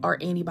anything or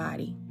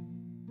anybody.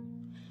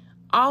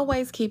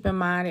 Always keep in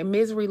mind that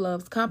misery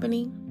loves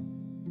company.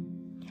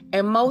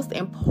 And most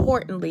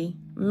importantly,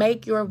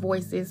 make your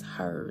voices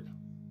heard.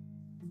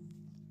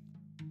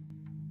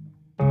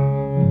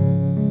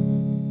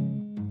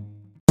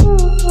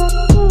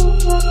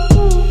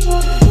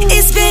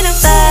 It's been a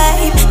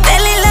vibe.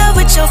 Fell in love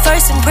with your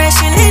first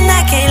impression, and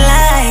I can't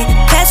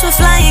lie. Catch with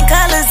flying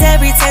colors,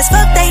 every text,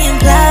 fuck they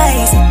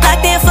implies.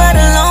 Locked in for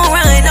the long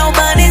run,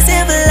 nobody's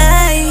ever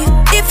lied.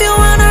 If you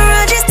wanna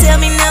run, just tell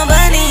me now,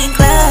 Bonnie and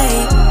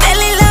Clyde. Fell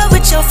in love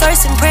with your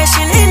first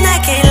impression, and I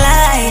can't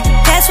lie.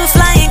 Catch with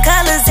flying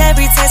colors,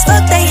 every text,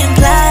 fuck they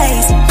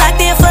implies.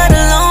 Locked in for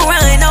the long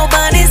run,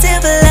 nobody's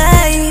ever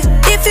lied.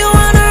 If you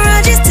wanna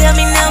run, just tell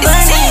me now,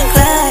 Bonnie and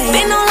Clyde.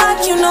 Been on lock,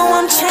 you know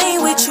I'm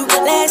chained with you.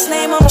 Last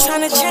name I'm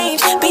tryna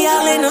change, be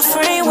all in the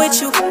frame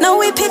with you. Know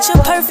we picture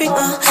perfect,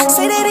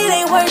 say that it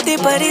ain't worth it,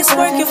 but it's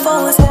working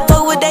for us.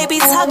 But what they be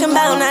talking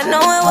about, not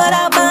knowing what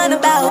I bond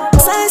about.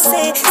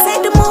 Sunset, set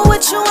the mood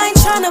with you, ain't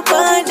tryna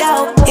bond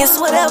out. It's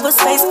whatever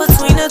space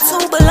between the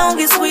two, but long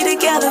as we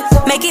together.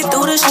 Make it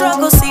through the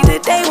struggle, see the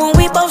day when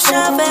we both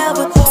shine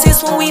forever.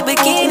 Since when we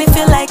began